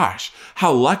my gosh,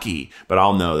 how lucky. But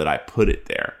I'll know that I put it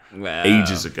there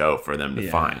ages ago for them to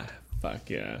find. Fuck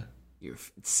yeah. You're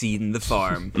seeding the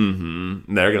farm.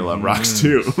 They're gonna love rocks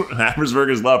too.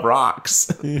 Hammersburgers love rocks.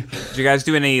 Did you guys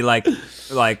do any like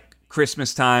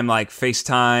Christmas time, like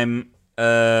FaceTime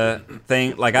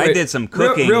thing? Like I did some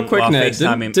cooking. Real quick, while Ned.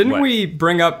 FaceTiming. Didn't What? we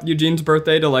bring up Eugene's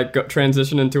birthday to like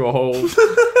transition into a whole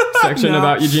section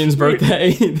about Eugene's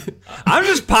birthday? I'm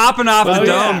just popping off the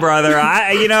dome, brother.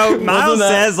 Miles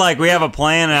says like we have a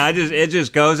plan, and it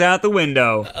just goes out the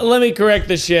window. Let me correct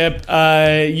the ship.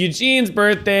 Eugene's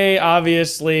birthday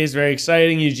obviously is very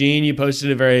exciting. Eugene, you posted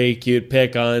a very cute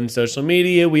pic on social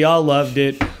media. We all loved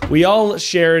it. We all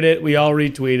shared it. We all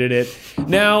retweeted it.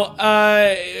 Now,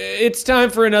 it's time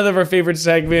for another of our favorite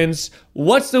segments.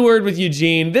 What's the word with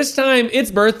Eugene? This time, it's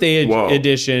birthday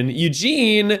edition.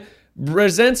 Eugene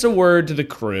presents a word to the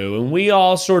crew, and we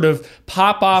all sort of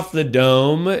pop off the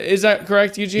dome. Is that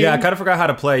correct, Eugene? Yeah, I kind of forgot how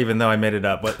to play, even though I made it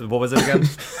up. What was it again?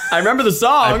 I remember the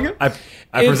song. I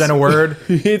present a word.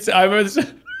 I remember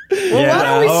the Well, why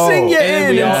don't we sing you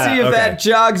in yeah. and see if that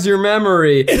jogs your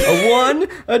memory? A 1,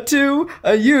 a 2,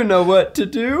 you know what to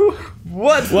do.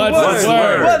 What's the word? What's the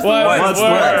word?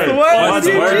 What's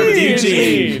the word with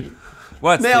Eugene?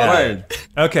 What's Nailed the it. word?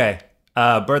 Okay.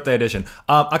 Birthday edition.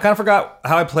 I kind of forgot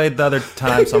how I played the other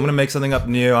time, so I'm going to make something up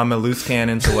new. I'm a loose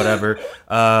cannon, so whatever.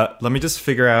 Let me just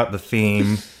figure out the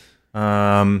theme.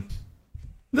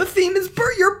 The theme is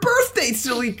your birthday,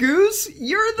 silly goose.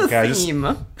 You're the theme.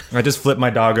 I just flipped my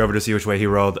dog over to see which way he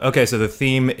rolled. Okay, so the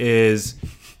theme is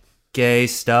gay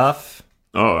stuff.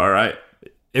 Oh, all right.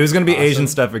 It was going to be Asian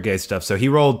stuff or gay stuff, so he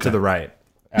rolled to the right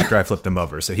after I flipped him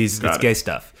over. So it's gay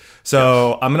stuff.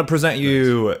 So I'm going to present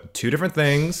you 2 different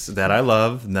things that I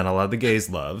love and that a lot of the gays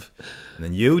love. And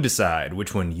then you decide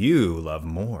which one you love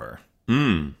more.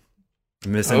 Since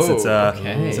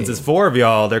it's 4 of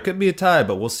y'all, there could be a tie,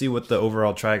 but we'll see what the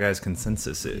overall Try Guys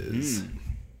consensus is.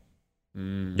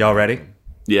 Y'all ready?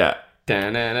 Yeah. Yeah. Da,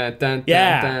 da, da, da,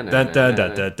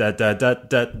 da,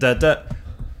 da, da, da.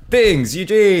 Bings,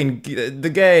 Eugene, the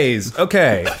gays.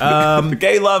 Okay. The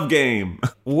gay love game.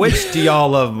 Which do y'all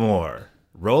love more?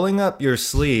 Rolling up your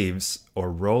sleeves or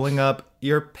rolling up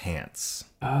your pants?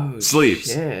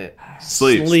 Sleeves. Shit.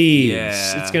 Sleeves. Sleeves.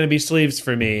 Yeah. It's going to be sleeves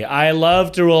for me. I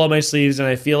love to roll up my sleeves, and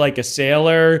I feel like a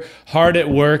sailor, hard at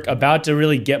work, about to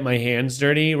really get my hands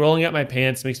dirty. Rolling up my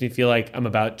pants makes me feel like I'm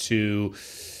about to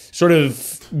sort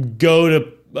of go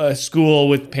to school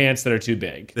with pants that are too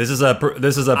big. This is a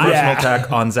personal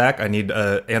attack on Zach. I need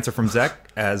an answer from Zach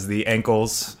as the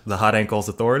hot ankles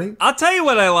authority. I'll tell you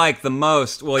what I like the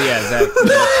most. Well, yeah, Zach,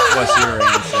 what's your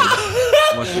answer?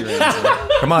 What's your answer?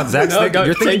 Come on, Zach.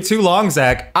 You're thinking too long,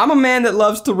 Zach. I'm a man that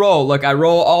loves to roll. Look, I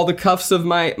roll all the cuffs of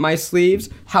my sleeves.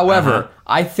 However,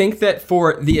 I think that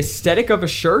for the aesthetic of a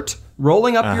shirt,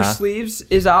 rolling up your sleeves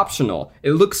is optional.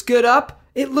 It looks good up,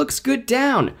 it looks good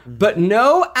down. But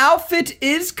no outfit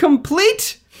is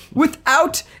complete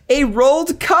without a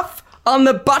rolled cuff on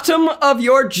the bottom of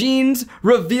your jeans,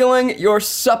 revealing your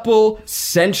supple,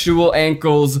 sensual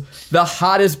ankles, the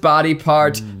hottest body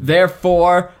part.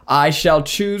 Therefore, I shall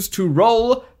choose to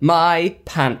roll my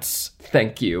pants.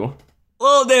 Thank you. A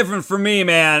little different for me,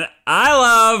 man. I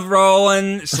love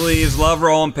rolling sleeves, love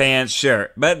rolling pants,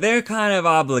 sure. But they're kind of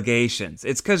obligations.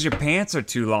 It's because your pants are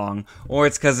too long, or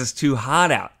it's because it's too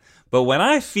hot out. But when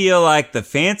I feel like the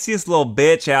fanciest little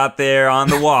bitch out there on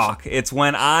the walk, it's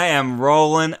when I am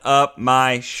rolling up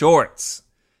my shorts.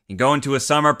 You go into a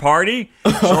summer party,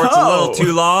 shorts a little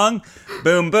too long,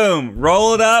 boom, boom,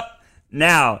 roll it up.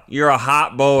 Now you're a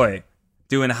hot boy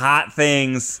doing hot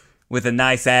things with a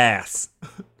nice ass.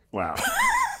 Wow.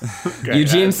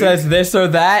 Eugene says this or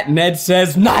that. Ned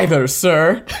says neither,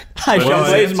 sir. I shall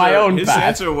blaze my own His path.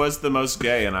 answer was the most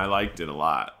gay, and I liked it a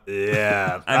lot.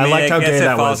 Yeah, I mean, liked how guess gay it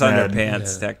that falls was. under Ned.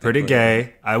 pants, technically. Pretty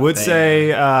gay. I would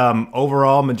say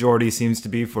overall majority seems to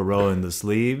be for rolling the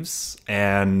sleeves.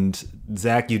 And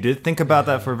Zach, you did think about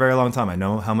that for a very long time. I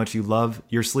know how much you love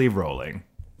your sleeve rolling.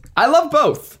 I love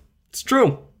both. It's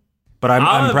true. But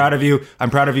I'm proud of you. I'm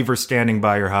proud of you for standing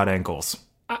by your hot ankles.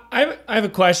 I have a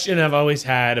question I've always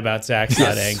had about Zach's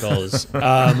hot ankles.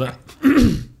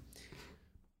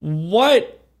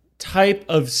 What type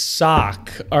of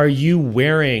sock are you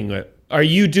wearing? Are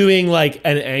you doing like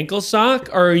an ankle sock,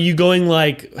 or are you going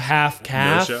like half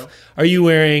calf? No show? Are you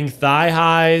wearing thigh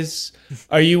highs?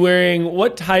 Are you wearing,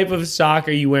 what type of sock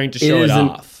are you wearing to show It it is an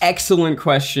off? excellent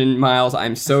question, Miles.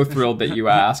 I'm so thrilled that you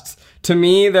asked. To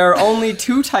me, there are only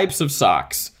two types of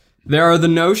socks. There are the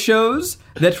no-shows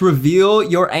that reveal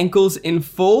your ankles in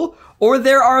full, or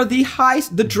there are the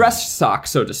dress sock,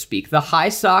 so to speak. The high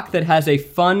sock that has a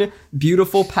fun,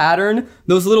 beautiful pattern.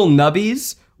 Those little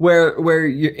nubbies where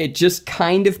it just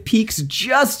kind of peeks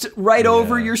just right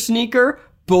over your sneaker.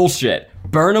 Bullshit.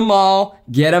 Burn them all.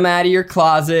 Get them out of your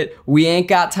closet. We ain't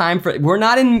got time for it. We're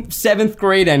not in 7th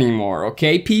grade anymore,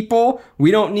 okay, people?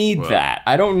 We don't need that.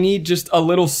 I don't need just a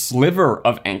little sliver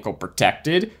of ankle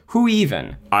protected. Who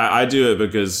even? I do it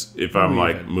because if I'm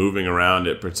like moving around,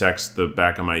 it protects the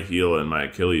back of my heel and my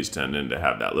Achilles tendon to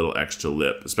have that little extra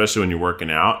lip, especially when you're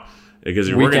working out. Because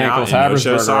you're Weak working out ankles, in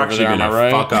no-show Habersberger socks, over you're there, going am I to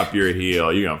right? fuck up your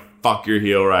heel. You're going to fuck your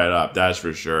heel right up, that's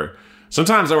for sure.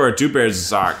 Sometimes I wear 2 pairs of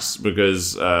socks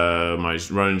because my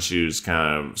running shoes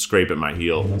kind of scrape at my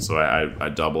heel, so I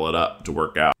double it up to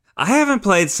work out. I haven't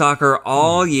played soccer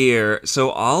all year, so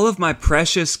all of my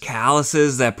precious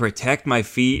calluses that protect my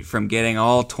feet from getting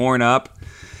all torn up,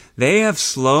 they have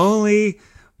slowly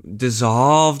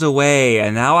dissolved away,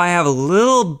 and now I have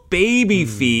little baby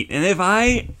feet. And if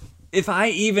I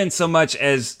even so much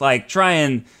as like try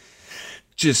and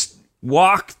just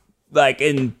walk like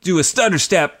and do a stutter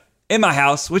step in my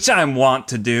house, which I want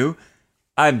to do,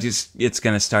 it's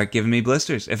gonna start giving me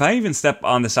blisters. If I even step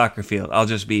on the soccer field,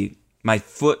 my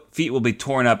feet will be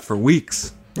torn up for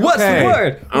weeks. What's the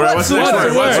word? All right, what's the next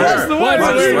word? What's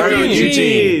the word?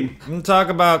 Eugene. I'm gonna talk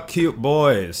about cute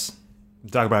boys.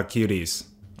 Talk about cuties.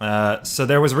 So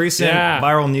there was recent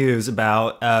viral news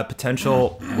about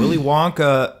potential Willy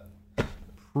Wonka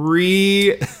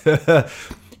pre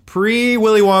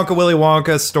Willy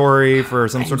Wonka story for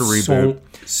some sort of reboot.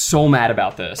 So mad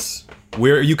about this.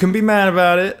 You can be mad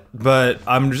about it, but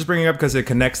I'm just bringing it up because it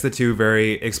connects the two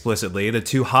very explicitly. The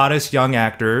two hottest young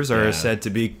actors are said to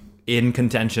be in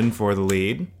contention for the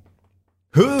lead.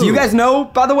 Who? Do you guys know,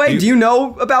 by the way? Do you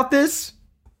know about this?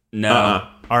 No.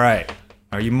 All right.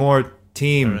 Are you more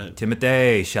team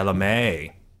Timothée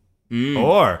Chalamet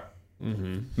or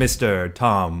Mr.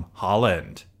 Tom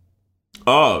Holland?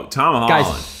 Oh, Tom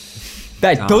Holland.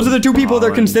 Guys, those are the two people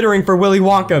they're considering for Willy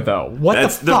Wonka, though. What the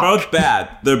fuck? They're both bad.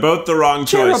 They're both the wrong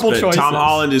choice. Terrible But choices. Tom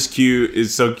Holland is cute.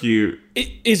 Is so cute.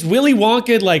 Is Willy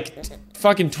Wonka like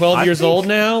fucking 12 years old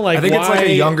now? Like, I think it's like why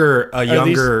a younger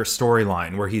these-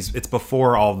 storyline where it's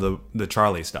before all the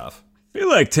Charlie stuff. I feel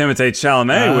like Timothée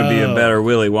Chalamet would be a Oh. better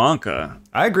Willy Wonka.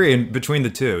 I agree. In between the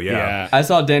two, Yeah. I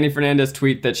saw Danny Fernandez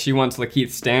tweet that she wants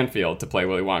Lakeith Stanfield to play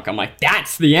Willy Wonka. I'm like,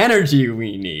 that's the energy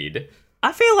we need.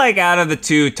 I feel like out of the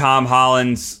two, Tom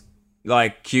Holland's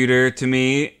like cuter to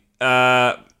me.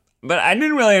 But I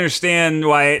didn't really understand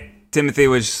why Timothy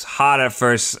was hot at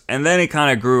first, and then he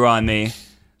kind of grew on me.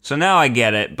 So now I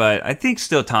get it, but I think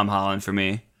still Tom Holland for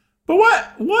me. But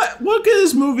what could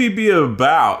this movie be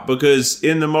about? Because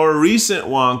in the more recent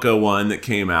Wonka one that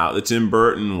came out, the Tim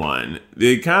Burton one,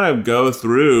 they kind of go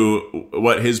through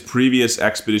what his previous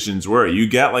expeditions were. You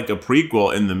get like a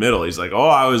prequel in the middle. He's like, oh,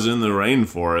 I was in the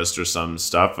rainforest or some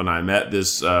stuff, and I met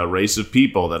this race of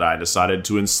people that I decided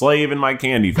to enslave in my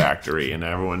candy factory. And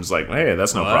everyone's like, hey,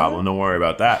 that's no problem. Don't worry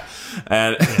about that.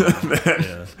 And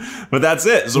but that's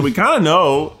it. So we kind of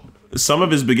know some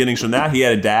of his beginnings from that. He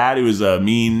had a dad who was a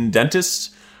mean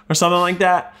dentist or something like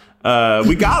that.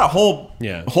 We got a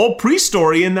whole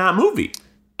pre-story in that movie.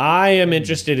 I am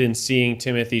interested in seeing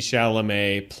Timothée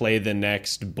Chalamet play the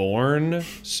next Bourne.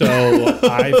 So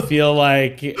I feel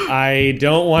like I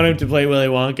don't want him to play Willy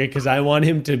Wonka because I want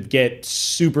him to get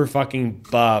super fucking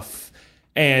buff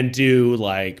and do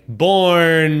like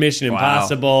Bourne, Mission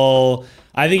Impossible.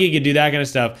 I think he could do that kind of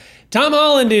stuff. Tom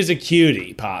Holland is a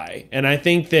cutie pie, and I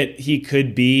think that he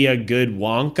could be a good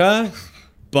Wonka,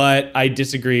 but I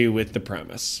disagree with the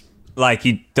premise. Like,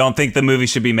 you don't think the movie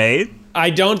should be made? I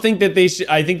don't think that they should.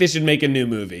 I think they should make a new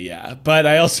movie, yeah. But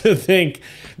I also think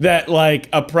that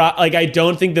I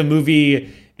don't think the movie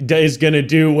is going to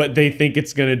do what they think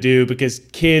it's going to do because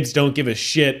kids don't give a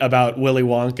shit about Willy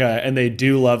Wonka and they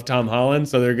do love Tom Holland,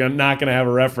 so they're not going to have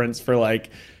a reference for like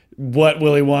what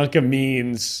Willy Wonka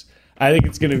means. I think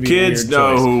it's going to be Kids a weird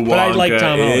know choice. who But I like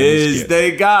Tom Wonka Holland. is.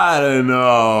 They gotta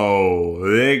know.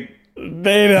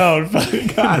 They don't fucking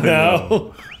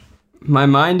know. My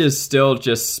mind is still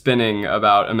just spinning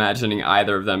about imagining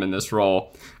either of them in this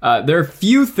role. There are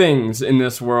few things in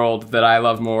this world that I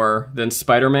love more than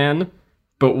Spider-Man,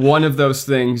 but one of those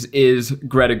things is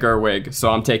Greta Gerwig, so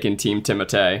I'm taking Team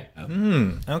Timothée.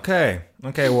 Okay.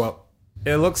 Well,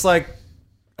 it looks like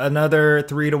another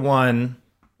 3-1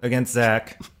 against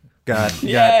Zach. Got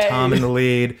Tom in the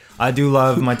lead. I do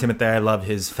love my Timothée. I love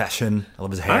his fashion. I love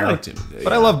his hair. I like Timothée,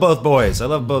 But I love both boys.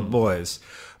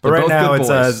 But They're right both now good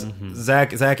it's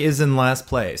boys. Zach is in last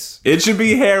place. It should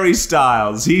be Harry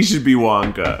Styles. He should be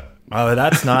Wonka. Oh,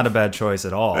 that's not a bad choice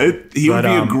at all. He would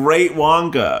be a great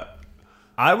Wonka.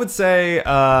 I would say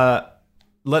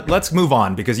let's move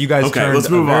on because you guys turned let's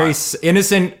a move very on.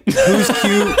 innocent who's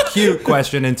cute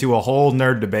question into a whole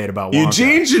nerd debate about Wonka.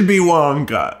 Eugene should be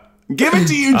Wonka. Give it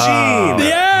to Eugene.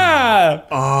 Yeah!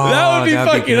 That would be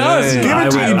that'd be fucking good. awesome. Give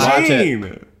it would watch to it.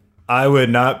 Eugene. I would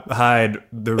not hide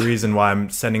the reason why I'm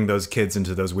sending those kids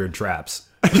into those weird traps.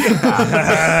 He'd be a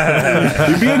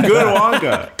good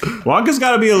Wonka. Wonka's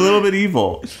got to be a little bit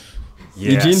evil.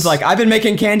 Yes. Eugene's like, I've been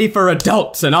making candy for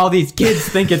adults, and all these kids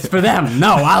think it's for them.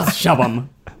 No, I'll shove them.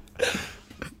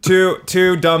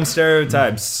 two dumb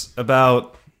stereotypes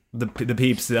about the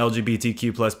peeps, the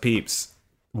LGBTQ plus peeps.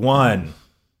 1,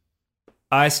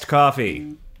 iced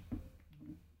coffee.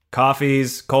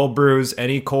 Coffees, cold brews,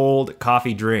 any cold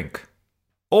coffee drink.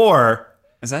 Or,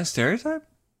 Is that a stereotype?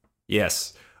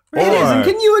 yes. It isn't.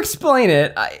 Can you explain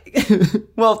it?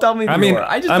 Well, tell me more. I mean,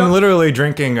 I just I'm don't- literally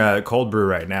drinking a cold brew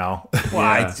right now.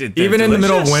 Even in the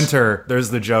middle of winter,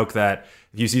 there's the joke that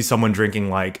if you see someone drinking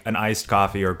like an iced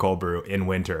coffee or cold brew in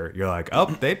winter, you're like, oh,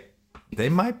 they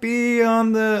might be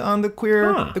on the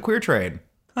queer train.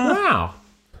 Wow.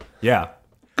 Yeah.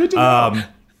 Good to know.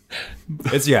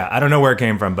 I don't know where it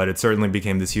came from, but it certainly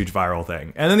became this huge viral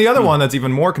thing. And then the other one that's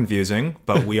even more confusing,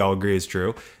 but we all agree is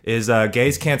true, is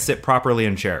gays can't sit properly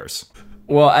in chairs.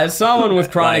 Well, as someone with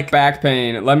chronic back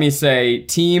pain, let me say,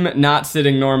 team not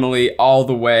sitting normally all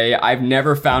the way. I've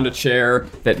never found a chair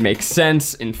that makes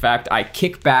sense. In fact, I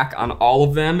kick back on all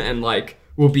of them and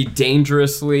will be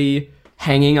dangerously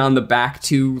hanging on the back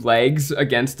 2 legs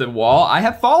against a wall. I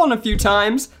have fallen a few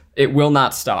times. It will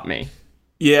not stop me.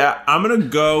 Yeah, I'm going to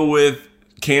go with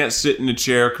can't sit in a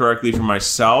chair correctly for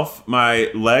myself. My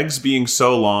legs being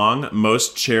so long,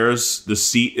 most chairs, the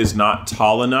seat is not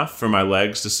tall enough for my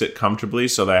legs to sit comfortably,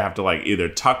 so that I have to either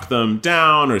tuck them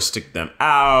down or stick them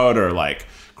out or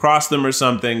cross them or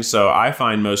something. So I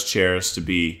find most chairs to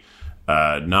be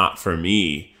not for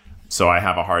me, so I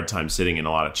have a hard time sitting in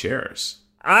a lot of chairs.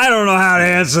 I don't know how to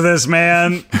answer this,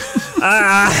 man.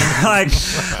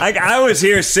 I was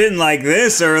here sitting like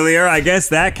this earlier. I guess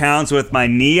that counts with my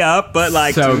knee up. But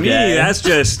So to me, gay. that's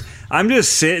just I'm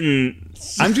just sitting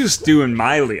I'm just doing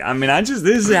Miley. I mean, this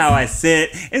is how I sit.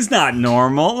 It's not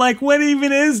normal. Like, what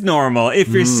even is normal? If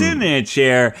you're sitting in a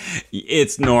chair,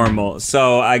 it's normal.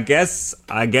 So I guess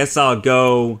I'll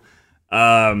go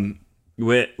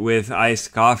with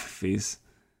iced coffees.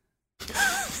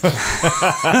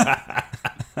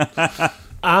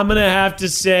 I'm going to have to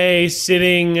say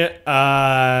sitting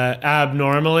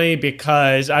abnormally,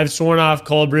 because I've sworn off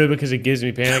cold brew because it gives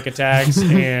me panic attacks.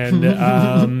 And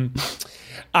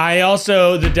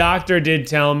the doctor did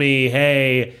tell me,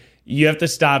 hey, you have to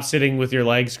stop sitting with your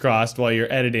legs crossed while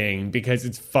you're editing because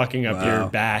it's fucking up your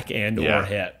back and or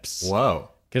hips. Whoa.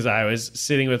 Because I was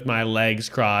sitting with my legs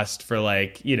crossed for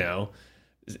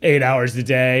 8 hours a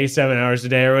day, 7 hours a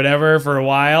day or whatever for a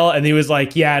while. And he was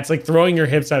like, yeah, it's like throwing your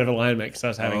hips out of alignment because I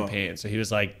was having pain. So he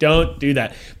was like, don't do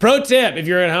that. Pro tip, if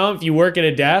you're at home, if you work at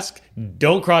a desk,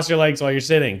 don't cross your legs while you're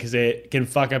sitting because it can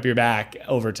fuck up your back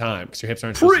over time because your hips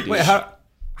aren't supposed to do Wait, shit.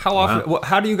 how often?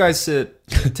 How do you guys sit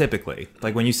typically?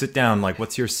 Like when you sit down, like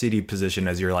what's your seated position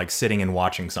as you're like sitting and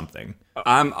watching something?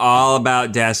 I'm all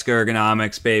about desk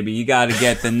ergonomics, baby. You got to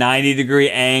get the 90-degree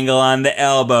angle on the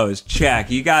elbows. Check.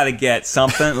 You got to get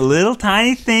something, a little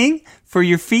tiny thing for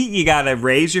your feet. You got to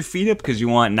raise your feet up because you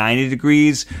want 90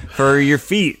 degrees for your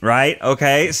feet, right?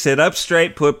 Okay. Sit up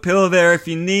straight. Put a pillow there if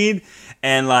you need.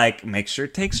 And make sure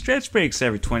to take stretch breaks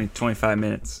every 20, 25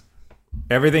 minutes.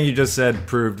 Everything you just said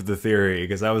proved the theory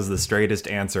because that was the straightest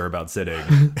answer about sitting.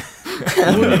 What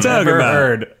are you talking about?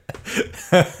 Heard.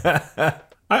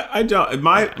 I don't.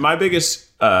 My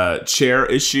biggest chair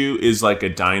issue is like a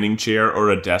dining chair or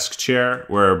a desk chair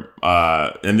where,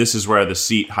 and this is where the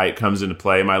seat height comes into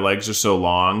play. My legs are so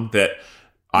long that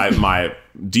my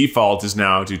default is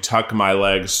now to tuck my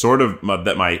legs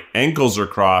that my ankles are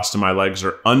crossed and my legs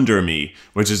are under me,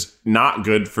 which is not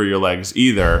good for your legs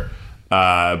either.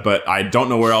 But I don't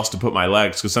know where else to put my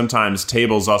legs because sometimes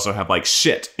tables also have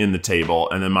shit in the table,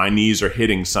 and then my knees are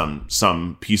hitting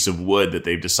some piece of wood that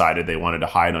they've decided they wanted to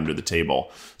hide under the table.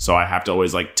 So I have to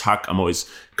always tuck. I'm always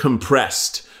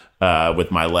compressed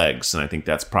with my legs, and I think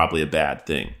that's probably a bad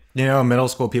thing. You know, in middle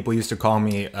school, people used to call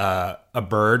me a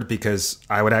bird because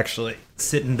I would actually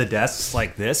sit in the desks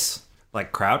like this,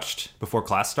 crouched before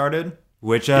class started,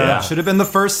 which should have been the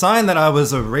first sign that I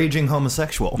was a raging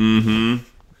homosexual. Mm-hmm.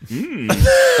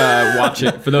 Watch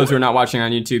it. For those who are not watching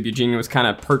on YouTube, Eugene was kind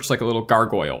of perched like a little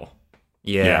gargoyle.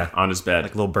 Yeah, on his bed,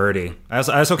 like a little birdie. I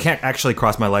also can't actually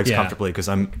cross my legs comfortably because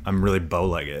I'm really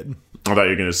bow-legged. I thought you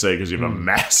were gonna say because you have a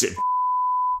massive.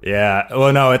 Yeah.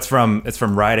 Well, no, it's from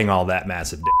riding all that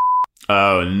massive dick.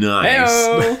 Oh, nice.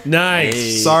 Heyo.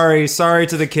 Nice. Sorry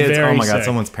to the kids. Very oh my god, sick.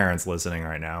 someone's parents listening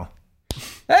right now.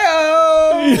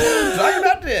 Heyo. Talking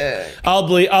about dick. I'll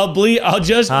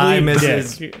just Hi, bleep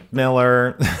Mrs. dick.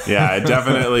 Miller. Yeah,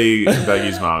 definitely.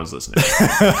 Becky's mom is listening.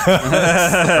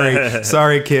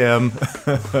 Sorry, Kim.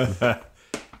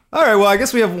 All right, well, I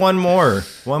guess we have one more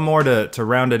to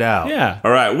round it out. Yeah.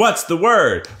 All right, what's the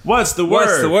word? What's the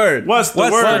word?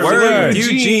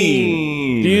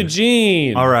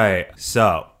 Eugene. All right,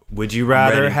 so would you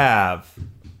rather have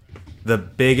the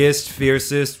biggest,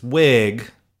 fiercest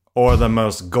wig or the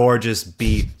most gorgeous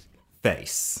beat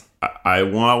face? I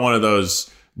want one of those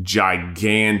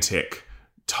gigantic,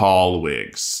 tall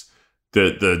wigs.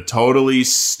 The totally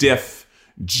stiff,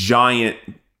 giant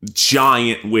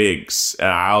wigs.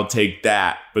 I'll take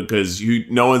that because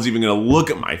no one's even going to look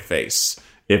at my face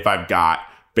if I've got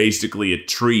basically a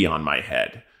tree on my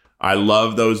head. I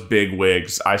love those big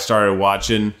wigs. I started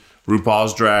watching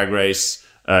RuPaul's Drag Race.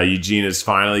 Eugene has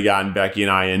finally gotten Becky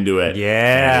and I into it.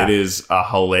 Yeah. And it is a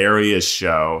hilarious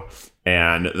show.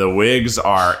 And the wigs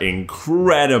are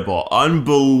incredible,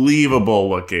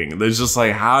 unbelievable looking. There's just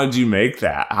how did you make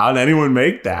that? How did anyone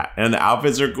make that? And the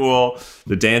outfits are cool.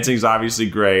 The dancing's obviously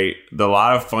great. A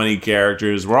lot of funny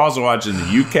characters. We're also watching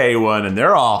the UK one, and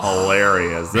they're all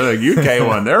hilarious. The UK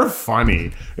one, they're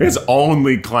funny. It's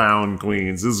only clown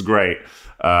queens. This is great.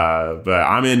 But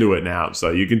I'm into it now,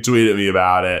 so you can tweet at me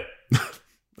about it.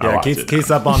 Keep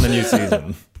up on the new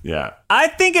season. Yeah. I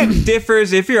think it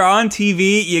differs. If you're on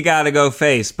TV, you gotta go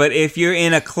face. But if you're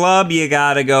in a club, you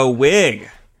gotta go wig.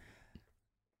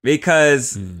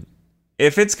 Because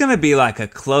if it's gonna be like a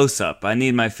close-up, I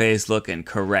need my face looking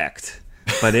correct.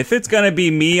 But if it's gonna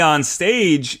be me on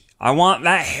stage, I want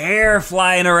that hair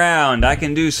flying around. I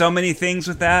can do so many things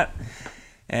with that.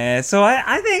 So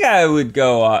I think I would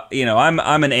go,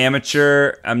 I'm an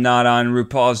amateur. I'm not on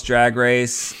RuPaul's Drag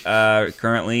Race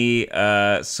currently.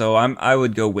 So I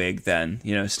would go wig then,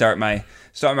 start my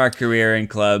career in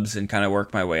clubs and kind of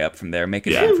work my way up from there, make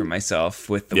a name for myself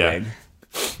with the wig.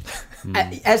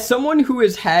 As someone who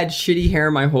has had shitty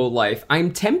hair my whole life,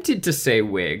 I'm tempted to say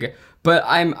wig, but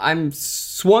I'm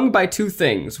swung by two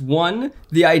things. One,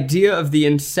 the idea of the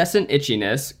incessant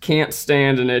itchiness. Can't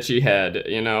stand an itchy head.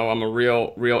 You know, I'm a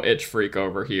real itch freak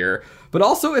over here. But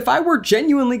also, if I were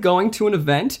genuinely going to an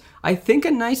event, I think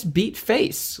a nice beat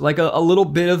face, like a little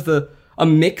bit of a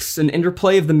mix, an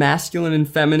interplay of the masculine and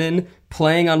feminine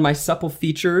playing on my supple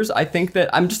features. I think that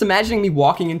I'm just imagining me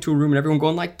walking into a room and everyone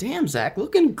going like, damn, Zach,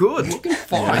 looking good, looking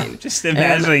fine. Just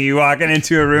imagining you walking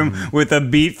into a room with a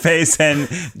beat face and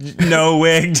no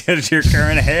wig, just your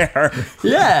current hair.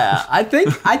 Yeah, I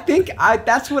think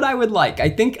that's what I would like. I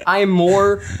think I am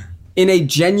more, in a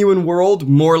genuine world,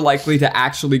 more likely to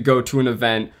actually go to an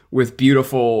event with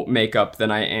beautiful makeup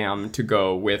than I am to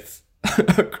go with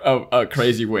a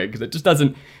crazy wig, because it just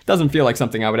doesn't feel like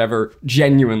something I would ever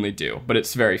genuinely do, but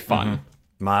it's very fun.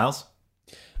 Miles?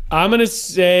 I'm gonna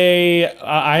say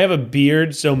I have a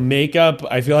beard, so makeup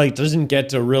I feel like doesn't get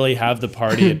to really have the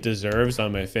party it deserves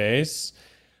on my face.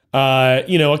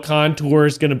 A contour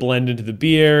is gonna blend into the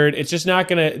beard. It's just not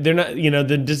gonna. They're not.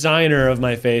 The designer of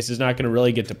my face is not gonna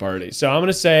really get to party. So I'm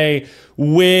gonna say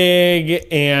wig,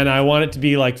 and I want it to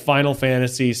be like Final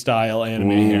Fantasy style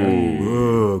anime hair.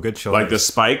 Ooh, good choice. Like the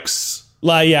spikes.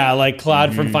 Like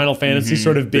Cloud from Final Fantasy,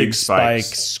 sort of big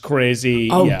spikes, crazy.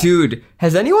 Oh, yeah. dude,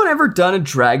 has anyone ever done a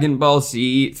Dragon Ball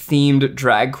Z themed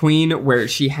drag queen where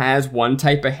she has one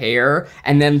type of hair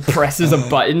and then presses a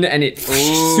button and it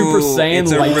Super Saiyan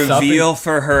It's a lights up? reveal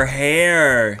for her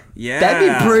hair. Yeah. That'd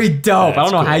be pretty dope. I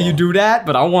don't know how cool. you do that,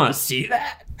 but I want to see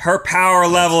that. Her power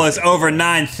level is over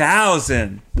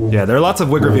 9,000. Yeah, there are lots of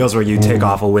wig reveals where you take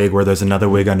off a wig where there's another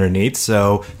wig underneath,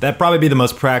 so that'd probably be the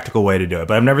most practical way to do it.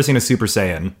 But I've never seen a Super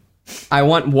Saiyan. I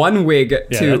want one wig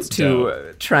that's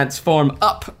to transform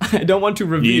up. I don't want to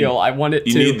reveal. I want it to.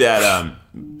 You need that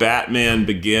Batman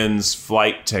Begins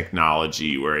flight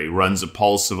technology where he runs a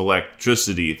pulse of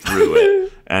electricity through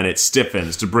it and it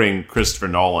stiffens to bring Christopher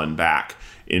Nolan back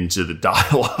into the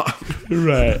dialogue.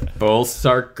 Right. Full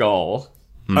circle.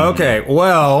 Okay,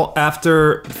 well,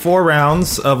 after 4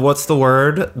 rounds of What's the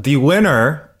Word, the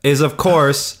winner is, of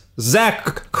course,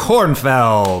 Zach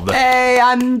Kornfeld. Hey,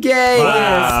 I'm gay.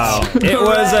 Wow. It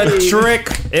was a trick.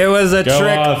 It was a Go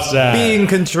trick. off, Zach. Being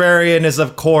contrarian is,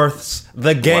 of course,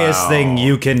 the gayest thing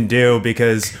you can do,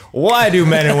 because why do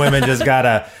men and women just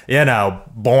gotta,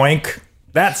 boink?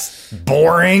 That's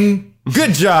boring.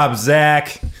 Good job, Zach.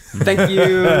 Thank you.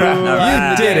 You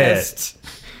did it.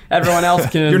 Everyone else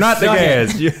can. You're not the suck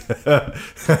it. gayest.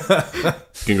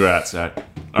 Congrats, Zach.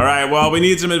 All right, well, we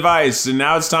need some advice, and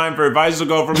now it's time for Advice Will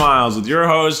Go for Miles with your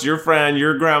host, your friend,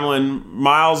 your gremlin,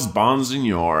 Miles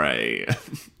Bonsignore.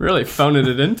 Really phoning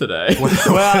it in today.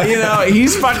 Well,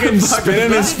 he's fucking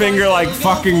spinning his finger like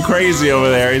fucking crazy over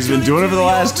there. He's been doing it for the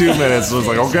last 2 minutes. So it's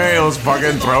like, okay, let's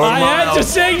fucking throw him. I had to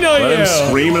signal Let him you.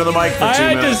 scream into the mic for I 2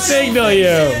 had to minutes. signal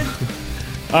you.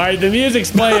 All right, the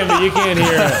music's playing, but you can't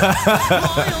hear it.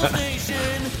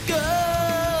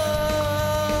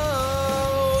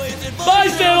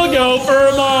 Bystander go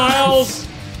for Miles.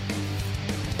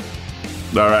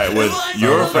 All right, with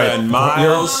your friend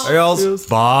Miles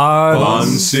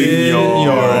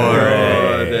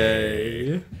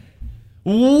Bonsignore.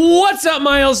 What's up,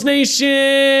 Miles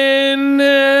Nation?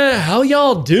 How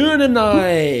y'all doing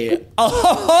tonight?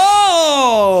 Oh,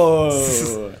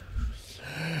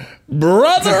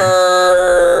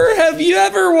 brother, have you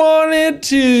ever wanted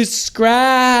to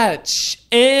scratch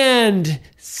and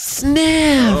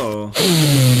sniff? Oh.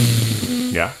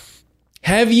 Yeah.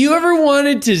 Have you ever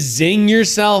wanted to zing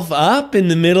yourself up in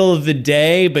the middle of the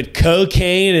day, but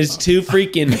cocaine is too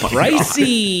freaking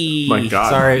pricey? My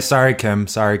God. Sorry, Kim. I'm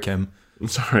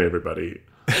sorry, everybody.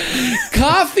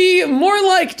 Coffee, more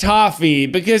like toffee,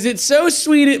 because it's so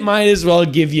sweet it might as well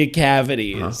give you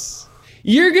cavities.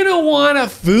 You're gonna want a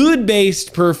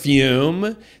food-based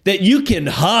perfume that you can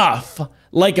huff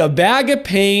like a bag of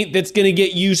paint that's gonna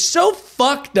get you so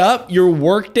fucked up your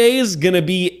workday is gonna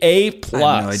be A+. I have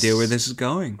no idea where this is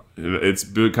going. It's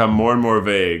become more and more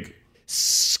vague.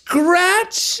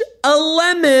 Scratch a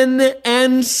lemon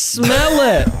and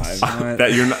smell it.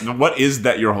 That you're not. What is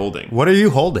that you're holding? What are you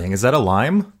holding? Is that a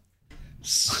lime?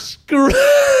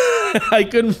 I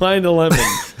couldn't find a lemon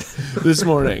this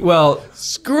morning. Well,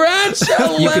 Scratch a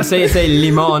lemon. you could say it's a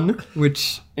limon,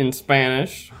 which in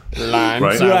Spanish, lime.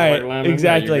 Right. sounds Right, like lemon.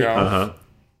 exactly. There you go. Uh-huh.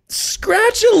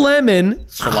 Scratch a lemon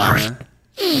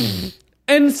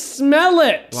and smell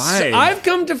it. Why? I've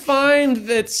come to find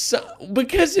that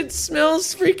because it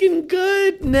smells freaking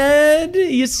good, Ned.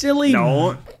 You silly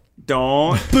Don't.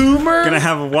 boomer. Gonna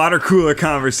have a water cooler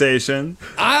conversation.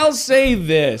 I'll say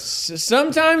this.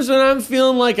 Sometimes when I'm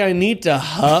feeling like I need to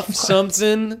huff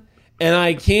something and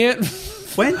I can't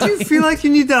When do you feel like you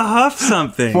need to huff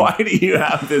something? Why do you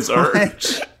have this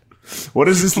urge? What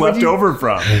is this left over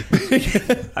from?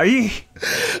 Are you?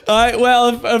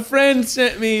 Well, a friend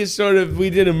sent me we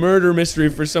did a murder mystery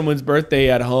for someone's birthday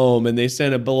at home, and they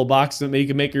sent a little box that you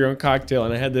can make your own cocktail,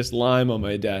 and I had this lime on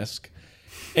my desk.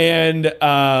 And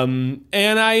I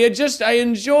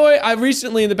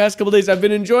recently in the past couple of days, I've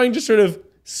been enjoying just sort of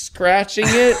scratching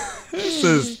it. This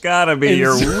has gotta be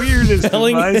your weirdest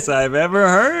advice I've ever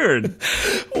heard.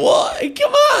 Well,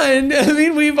 come on. I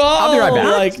mean, we've all I'll be right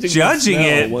back. liked to Judging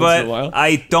smell it, once in a but while.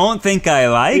 I don't think I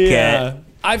like it.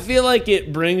 I feel like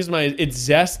it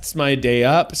zests my day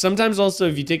up. Sometimes also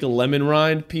if you take a lemon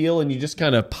rind peel and you just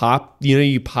kind of pop,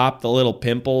 you pop the little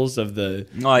pimples of the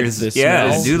I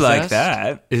smell do like zest.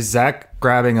 that. Is Zach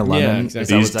grabbing a lemon? Yeah, exactly. Is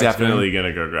that He's what Zach's doing? definitely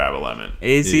gonna go grab a lemon.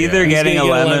 He's either getting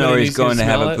gonna a get a lemon lemon or and he's he's gonna going to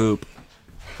have smell a it. poop.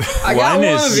 I got One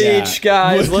one is- of yeah. each,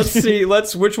 guys. Let's see.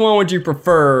 Which one would you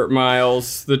prefer,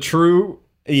 Miles? The true.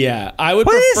 Yeah, I would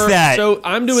What is prefer. that? So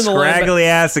I'm doing the lemon. Scraggly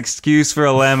ass excuse for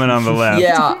a lemon on the left.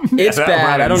 Yeah, it's that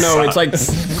bad. I don't know. lemon It's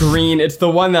like green. It's the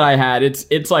one that I had.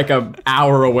 It's like an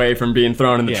hour away from being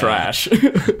thrown in the Yeah. trash.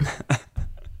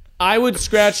 I would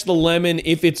scratch the lemon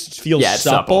if it feels Yeah, it's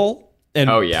supple and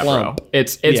Oh yeah, plump. bro.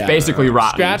 It's Yeah. basically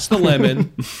rotten. Scratch the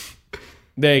lemon.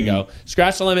 There you go.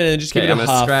 Scratch the lemon and then just give Okay, it I'm a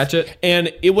gonna huff. scratch it.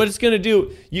 And what it's gonna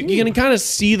do, you're gonna kind of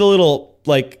see the little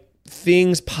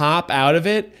things pop out of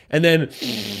it, and then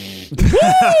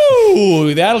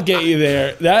woo, that'll get you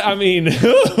there.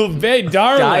 Hey,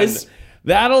 Darwin, Guys.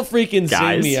 that'll freaking sing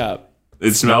Guys. me up.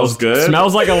 It smells good.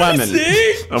 Smells like a lemon.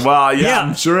 See? Well, yeah, Yeah.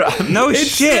 I'm sure. No shit.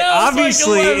 smells like a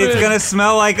Obviously, lemon. it's gonna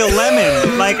smell like a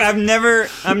lemon.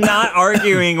 I'm not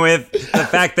arguing with the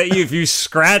fact that if you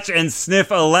scratch and sniff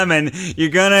a lemon, you're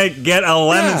gonna get a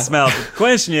lemon smell. The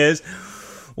question is,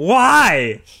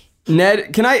 why?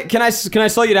 Ned, can I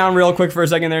slow you down real quick for a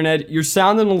second there, Ned? You're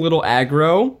sounding a little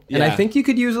aggro, and I Yeah. think you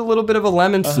could use a little bit of a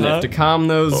lemon sniff to calm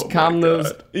those,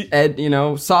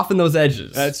 soften those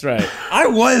edges. That's right. I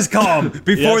was calm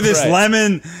before That's this right.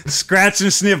 lemon scratch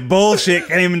and sniff bullshit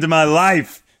came into my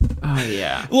life. oh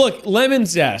yeah. Look, lemon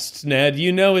zest, Ned.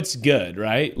 You know it's good,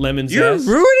 right? Lemon You're zest.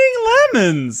 ruining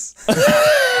lemons.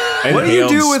 What do you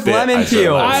do with lemon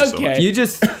peels? Okay. You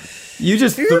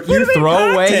just put them in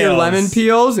throw away your cocktails. lemon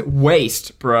peels.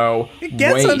 Waste, bro. It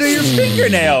gets Waste. under your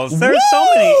fingernails. There's so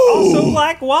many. Also,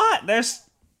 like what? There's.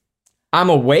 I'm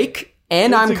awake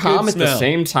and It's I'm a calm good at the smell.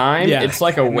 same time. Yeah. It's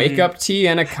like a wake up tea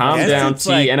and a calm Yes, down it's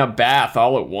tea like- and a bath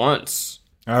all at once.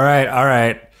 All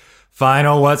right.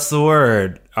 Final, what's the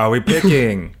word? Are we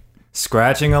picking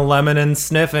scratching a lemon and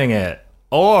sniffing it,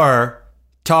 or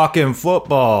talking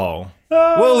football?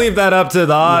 We'll leave that up to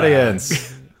the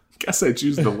audience. Guess I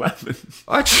choose the lemon.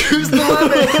 I choose the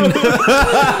lemon.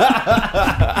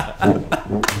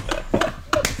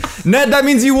 Ned, that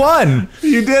means you won.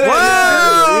 You did it.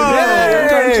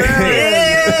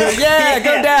 Yeah,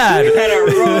 go dad.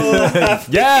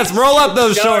 Yes, roll up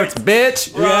those shorts,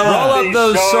 bitch. Roll up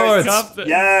those shorts. Big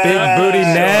booty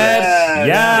Ned.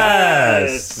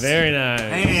 Yes. Very nice.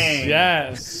 Dang.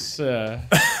 Yes.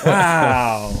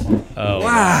 Wow.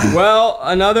 Well,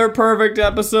 another perfect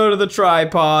episode of The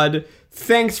Tripod.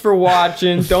 Thanks for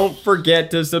watching. Don't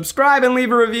forget to subscribe and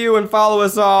leave a review and follow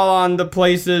us all on the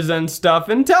places and stuff.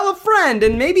 And tell a friend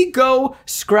and maybe go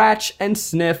scratch and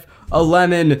sniff a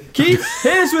lemon. Keith,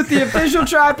 hit us with the official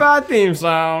Tripod theme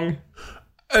song.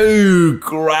 Oh,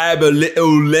 grab a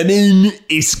little lemon,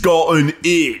 it's got an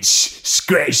itch.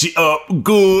 Scratch it up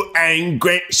good and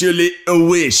grant your little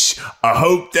wish. I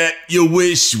hope that your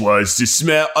wish was to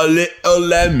smell a little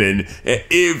lemon. And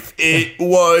if it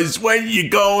was, when you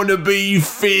gonna be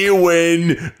feeling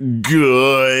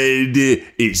good?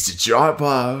 It's the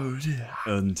Tripod.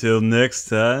 Until next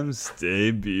time,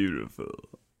 stay beautiful.